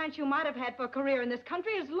every chance you might have had for a career in this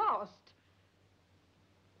country is lost.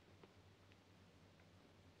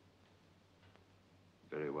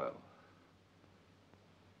 Very well.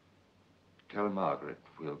 Tell Margaret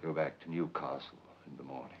we'll go back to Newcastle in the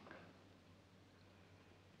morning.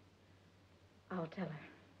 I'll tell her.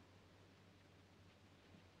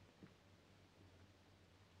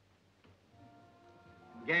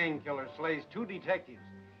 Gang killer slays 2 detectives.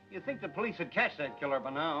 You'd think the police would catch that killer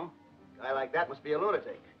by now. A guy like that must be a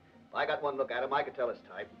lunatic. If I got one look at him, I could tell his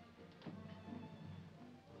type.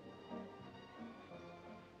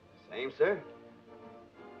 Same, sir.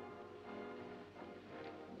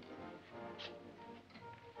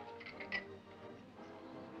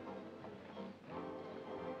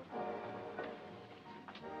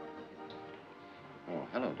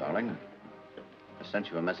 darling. I sent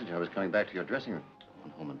you a message. I was coming back to your dressing room.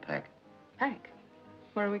 Going home and pack. Pack?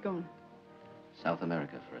 Where are we going? South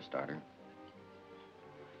America, for a starter.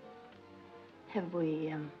 Have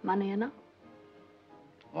we money enough?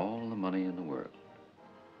 All the money in the world.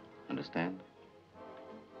 Understand?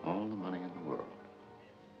 All the money in the world.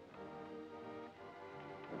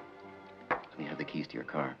 Let me have the keys to your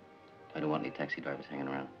car. I don't want any taxi drivers hanging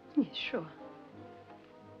around. Yes, sure.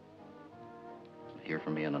 Hear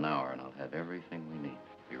from me in an hour, and I'll have everything we need.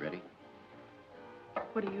 You ready?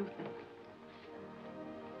 What do you think?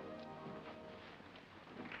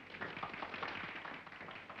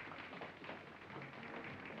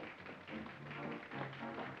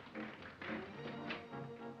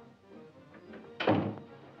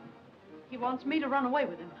 He wants me to run away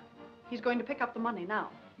with him. He's going to pick up the money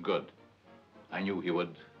now. Good. I knew he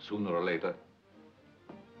would, sooner or later.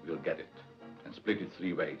 We'll get it and split it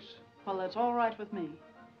 3 ways. Well, that's all right with me.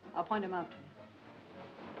 I'll point him out to you.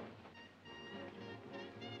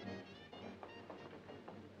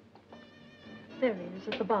 There he is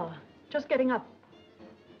at the bar, just getting up.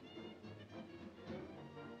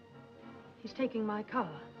 He's taking my car.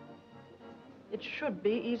 It should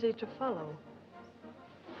be easy to follow.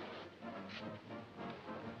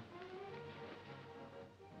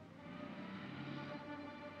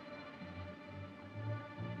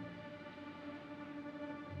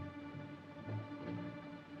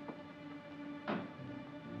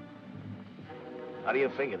 How do you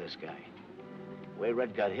figure this guy? The way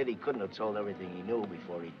Red got hit, he couldn't have told everything he knew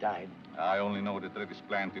before he died. I only know that Red is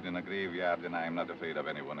planted in a graveyard, and I'm not afraid of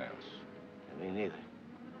anyone else. And me neither.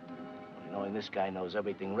 Only knowing this guy knows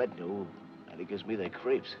everything Red knew, and it gives me the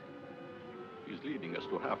creeps. He's leading us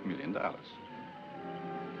to $500,000.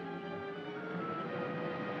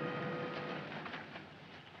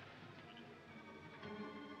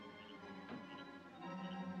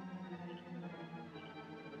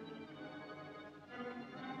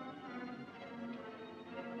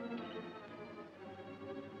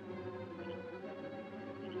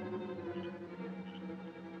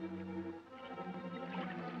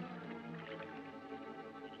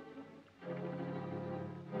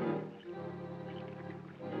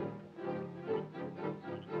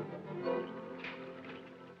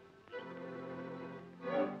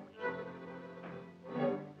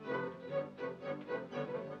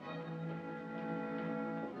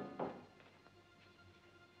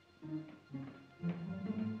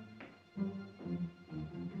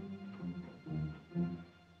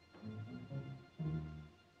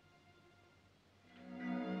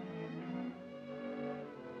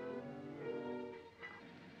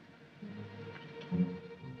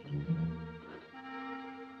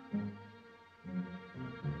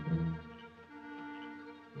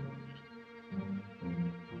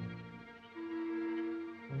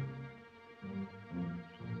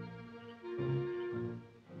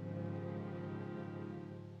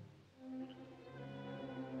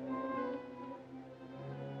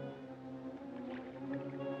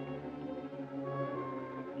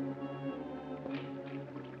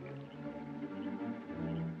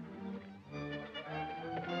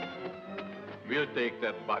 We'll take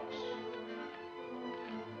that box.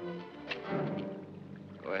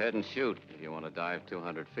 Go ahead and shoot if you want to dive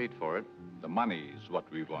 200 feet for it. The money is what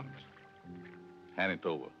we want. Hand it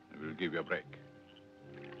over, and we'll give you a break.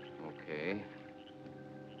 Okay.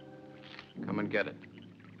 Come and get it.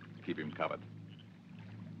 Keep him covered.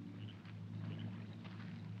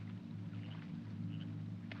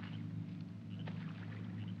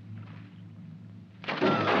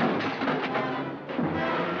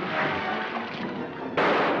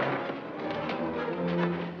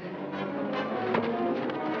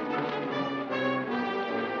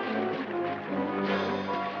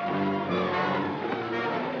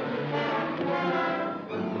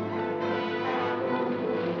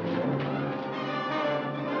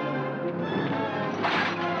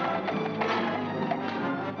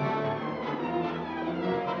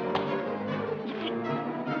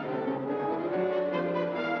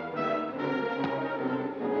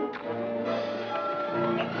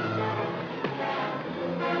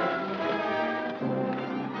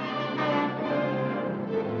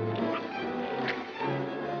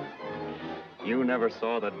 You never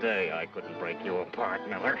saw the day I couldn't break you apart,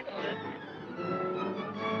 Miller.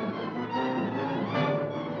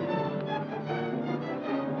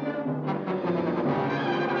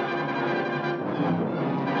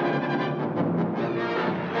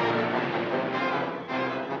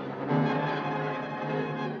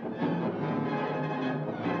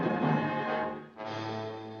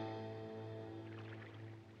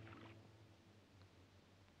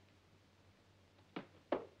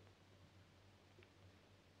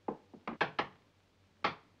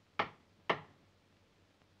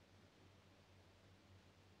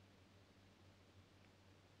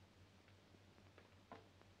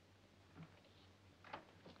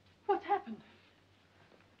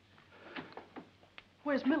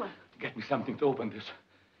 Where's Miller? Get me something to open this.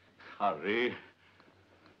 Hurry.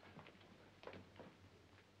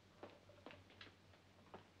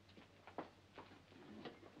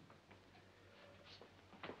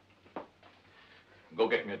 Go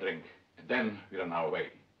get me a drink, and then we're on our way.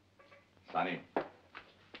 Sonny, the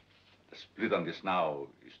split on this now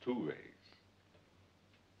is 2 ways.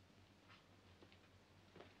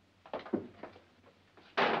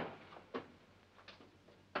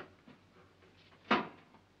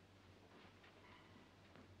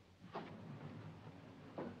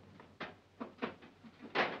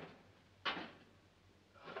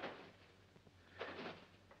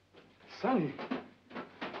 Sonny.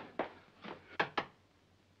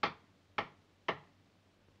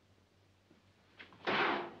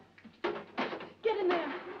 Get in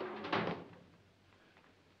there.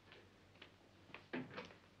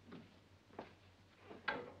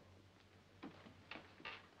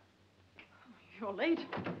 You're late.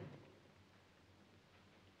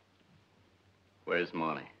 Where's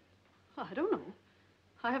Marnie? I don't know.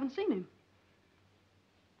 I haven't seen him.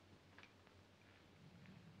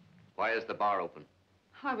 Why is the bar open?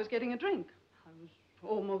 I was getting a drink. I was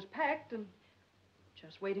almost packed and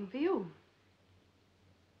just waiting for you.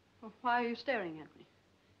 Well, why are you staring at me?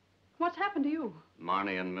 What's happened to you?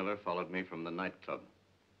 Marnie and Miller followed me from the nightclub.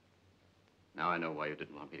 Now I know why you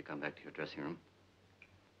didn't want me to come back to your dressing room.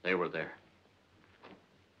 They were there.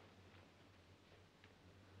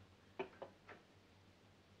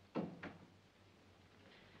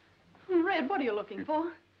 Red, what are you looking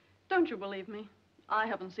for? Don't you believe me? I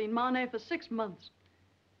haven't seen Marnie for 6 months.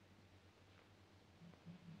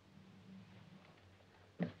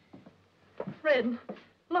 Fred,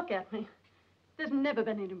 look at me. There's never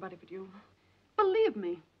been anybody but you. Believe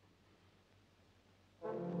me.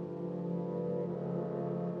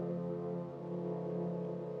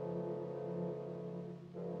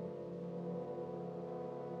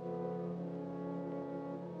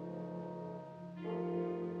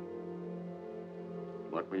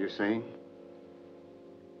 What were you saying?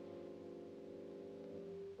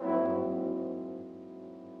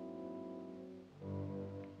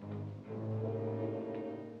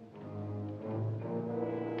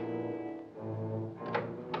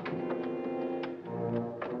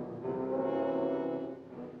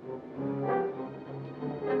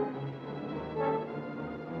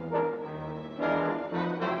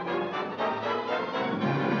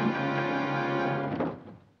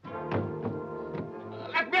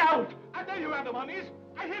 Let me out! I tell you where the money is.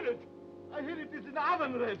 I hid it. I hid it. It's in the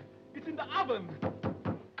oven, Red. It's in the oven.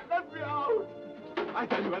 Let me out. I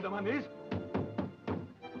tell you where the money is.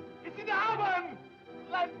 It's in the oven.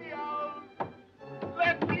 Let me out.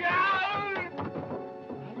 Let me out.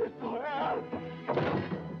 Where?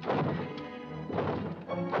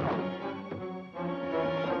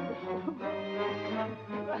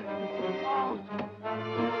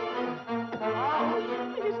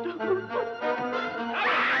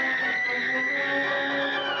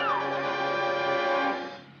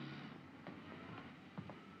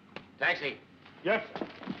 Taxi. Yes, sir.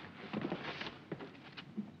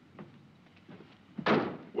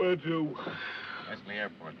 Where to? Wesley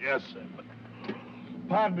Airport. Yes, sir.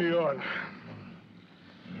 Pardon the order.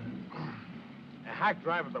 A hack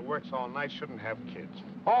driver that works all night shouldn't have kids.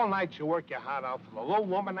 All night you work your heart out for the little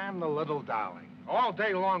woman and the little darling. All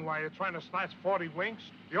day long while you're trying to snatch 40 winks,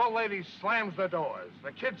 the old lady slams the doors.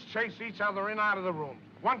 The kids chase each other in and out of the rooms.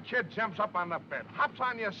 One kid jumps up on the bed, hops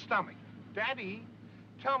on your stomach. Daddy,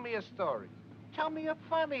 tell me a story. Tell me a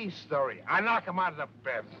funny story. I knock him out of the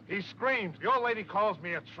bed. He screams. The old lady calls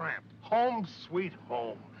me a tramp. Home sweet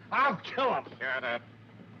home. I'll kill him. Shut up.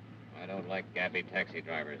 I don't like gabby taxi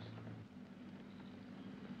drivers.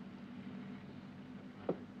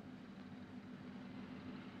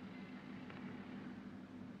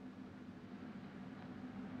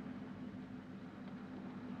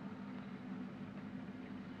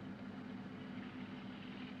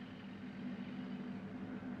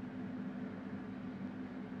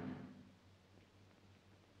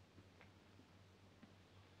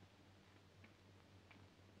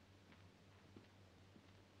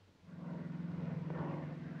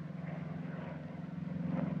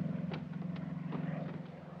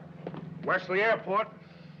 Wesley Airport.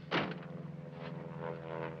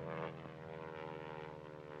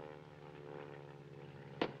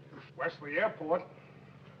 Wesley Airport.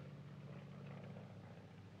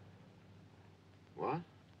 What?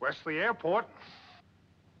 Wesley Airport.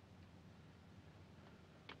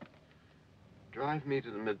 Drive me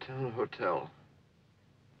to the Midtown Hotel.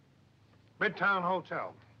 Midtown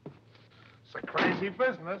Hotel. It's a crazy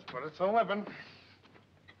business, but it's a living.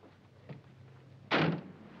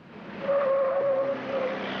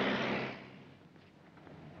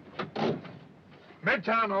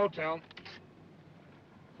 Midtown Hotel.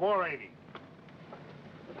 480.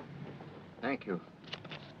 Thank you.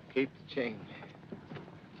 Keep the change.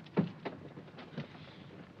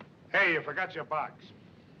 Hey, you forgot your box.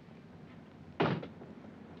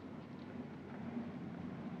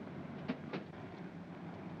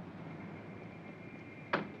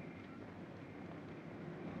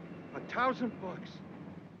 $1,000.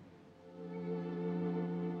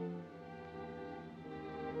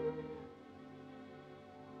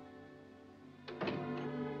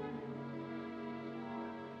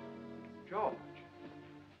 George.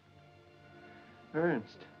 Ernst,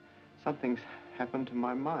 something's happened to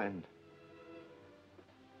my mind.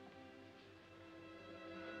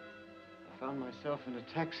 I found myself in a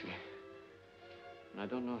taxi, and I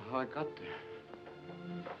don't know how I got there.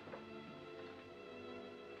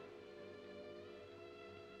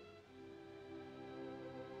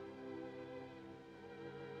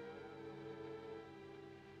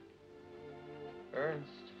 Ernst.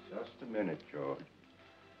 Just a minute, George.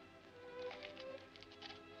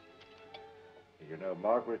 You know,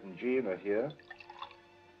 Margaret and Jean are here.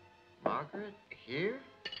 Margaret? Here?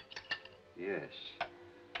 Yes.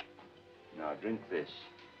 Now, drink this.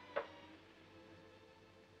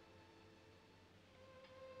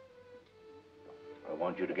 I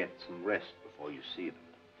want you to get some rest before you see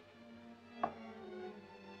them.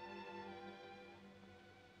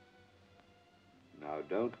 Now,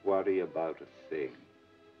 don't worry about a thing.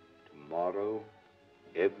 Tomorrow,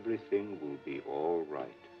 everything will be all right.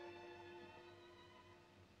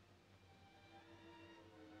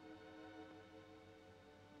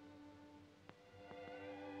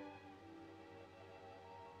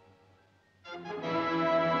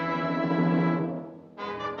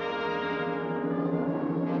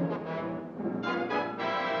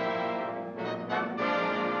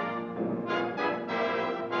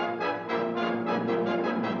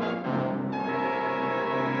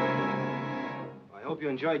 I hope you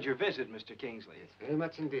enjoyed your visit, Mr. Kingsley. Yes, very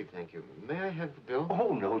much indeed, thank you. May I have the bill?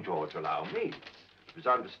 Oh, no, George, allow me. It was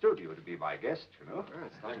understood you were to be my guest, you know.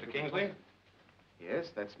 Mr. Kingsley? Yes,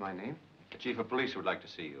 that's my name. The chief of police would like to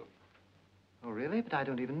see you. Oh, really? But I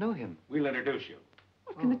don't even know him. We'll introduce you.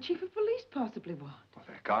 What can the chief of police possibly want? Well,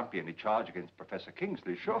 there can't be any charge against Professor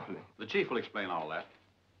Kingsley, surely. The chief will explain all that.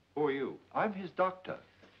 Who are you? I'm his doctor.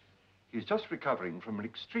 He's just recovering from an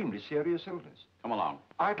extremely serious illness. Come along.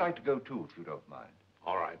 I'd like to go, too, if you don't mind.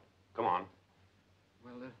 All right. Come on.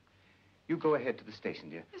 Well, you go ahead to the station,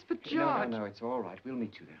 dear. Yes, but No, George... no, it's all right. We'll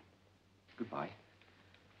meet you there. Goodbye.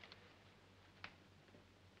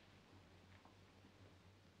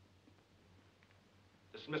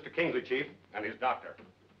 This is Mr. Kingsley, Chief, and his doctor.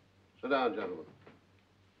 Sit down, gentlemen.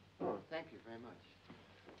 Oh, thank you very much.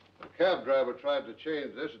 A cab driver tried to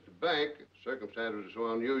change this at the bank. Circumstances are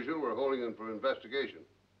so unusual, we're holding him for investigation.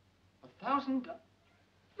 $1,000?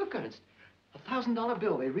 Look, Ernst, $1,000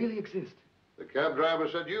 bill. They really exist. The cab driver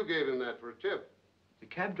said you gave him that for a tip. The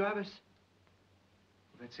cab drivers?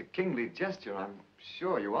 Well, that's a kingly gesture. I'm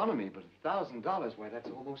sure you honor me, but $1,000, why,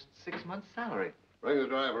 that's almost 6 months' salary. Bring the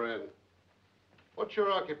driver in. What's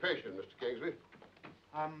your occupation, Mr. Kingsley?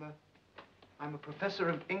 I'm a professor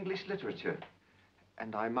of English literature.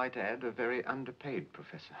 And I might add, a very underpaid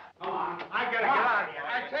professor. Come on, I gotta get out of here.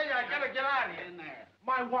 I tell you, I gotta get out of here. In there.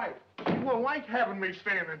 My wife, she won't like having me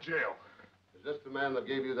staying in jail. Is this the man that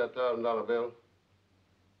gave you that $1,000 bill?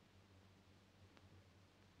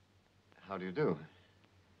 How do you do?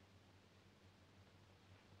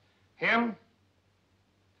 Him?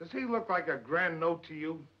 Does he look like a grand note to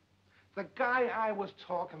you? The guy I was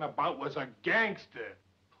talking about was a gangster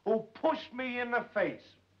who pushed me in the face.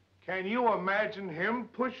 Can you imagine him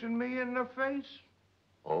pushing me in the face?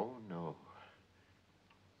 Oh, no.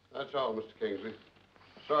 That's all, Mr. Kingsley.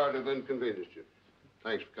 Sorry to have inconvenienced you.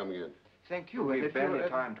 Thanks for coming in. Thank you. We've barely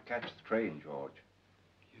time to catch the train, George.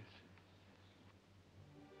 Yes.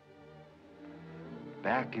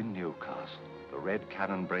 Back in Newcastle, the Red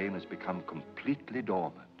Cannon brain has become completely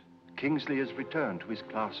dormant. Kingsley has returned to his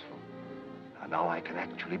classroom. And now I can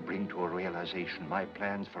actually bring to a realization my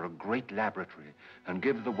plans for a great laboratory and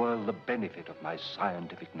give the world the benefit of my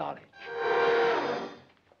scientific knowledge.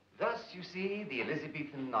 Thus, you see, the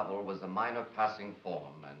Elizabethan novel was a minor passing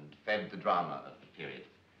form and fed the drama of the period,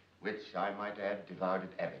 which, I might add, devoured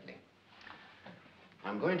it avidly.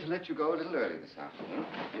 I'm going to let you go a little early this afternoon.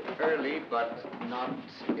 Early, but not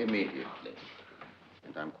immediately.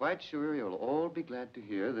 And I'm quite sure you'll all be glad to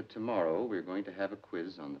hear that tomorrow we're going to have a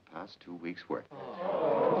quiz on the past 2 weeks' work.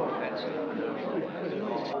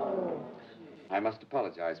 I must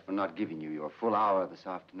apologize for not giving you your full hour this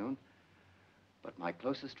afternoon, but my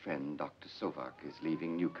closest friend, Dr. Sovac, is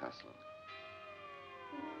leaving Newcastle.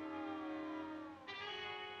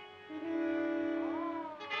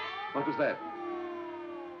 What was that?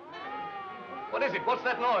 What is it? What's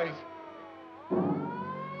that noise?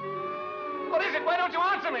 What is it? Why don't you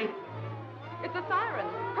answer me? It's a siren.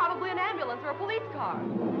 Probably an ambulance or a police car.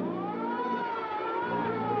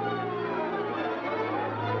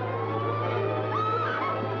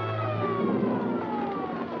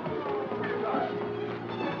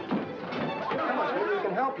 Come on, maybe we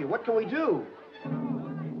can help you. What can we do?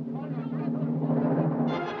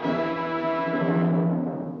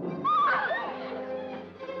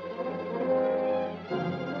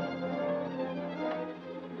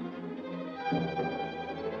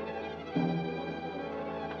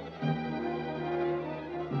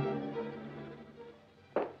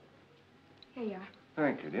 Here you are.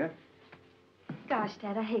 Thank you, dear. Gosh,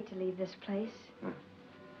 Dad, I hate to leave this place.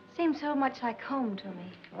 Seems so much like home to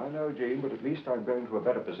me. I know, Jean, but at least I'm going to a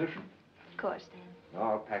better position. Of course, Dad.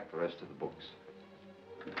 Now I'll pack the rest of the books.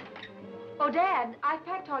 Oh, Dad, I've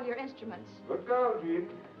packed all your instruments. Good girl, Jean.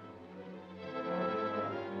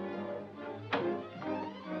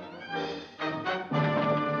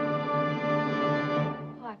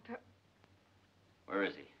 Why, Where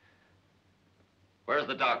is he? Where's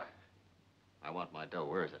the doc? I want my dough.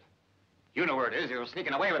 Where is it? You know where it is. You're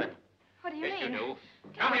sneaking away with it. What do you Yes, mean? you do.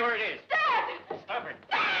 Tell me where it is. Dad! Stop it.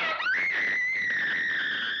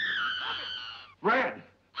 Red!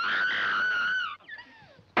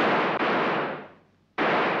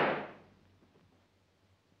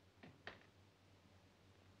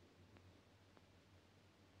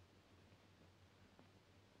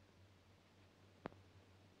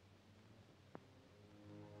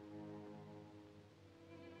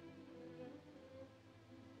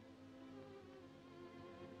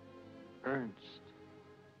 Ernst.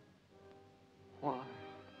 Why?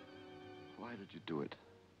 Why did you do it?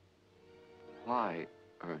 Why,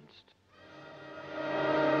 Ernst?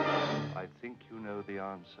 I think you know the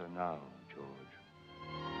answer now,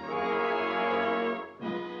 George.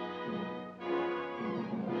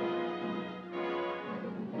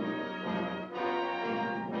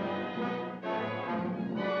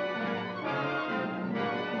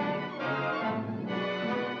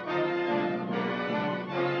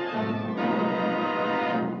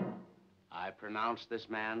 I pronounce this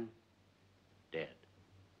man dead.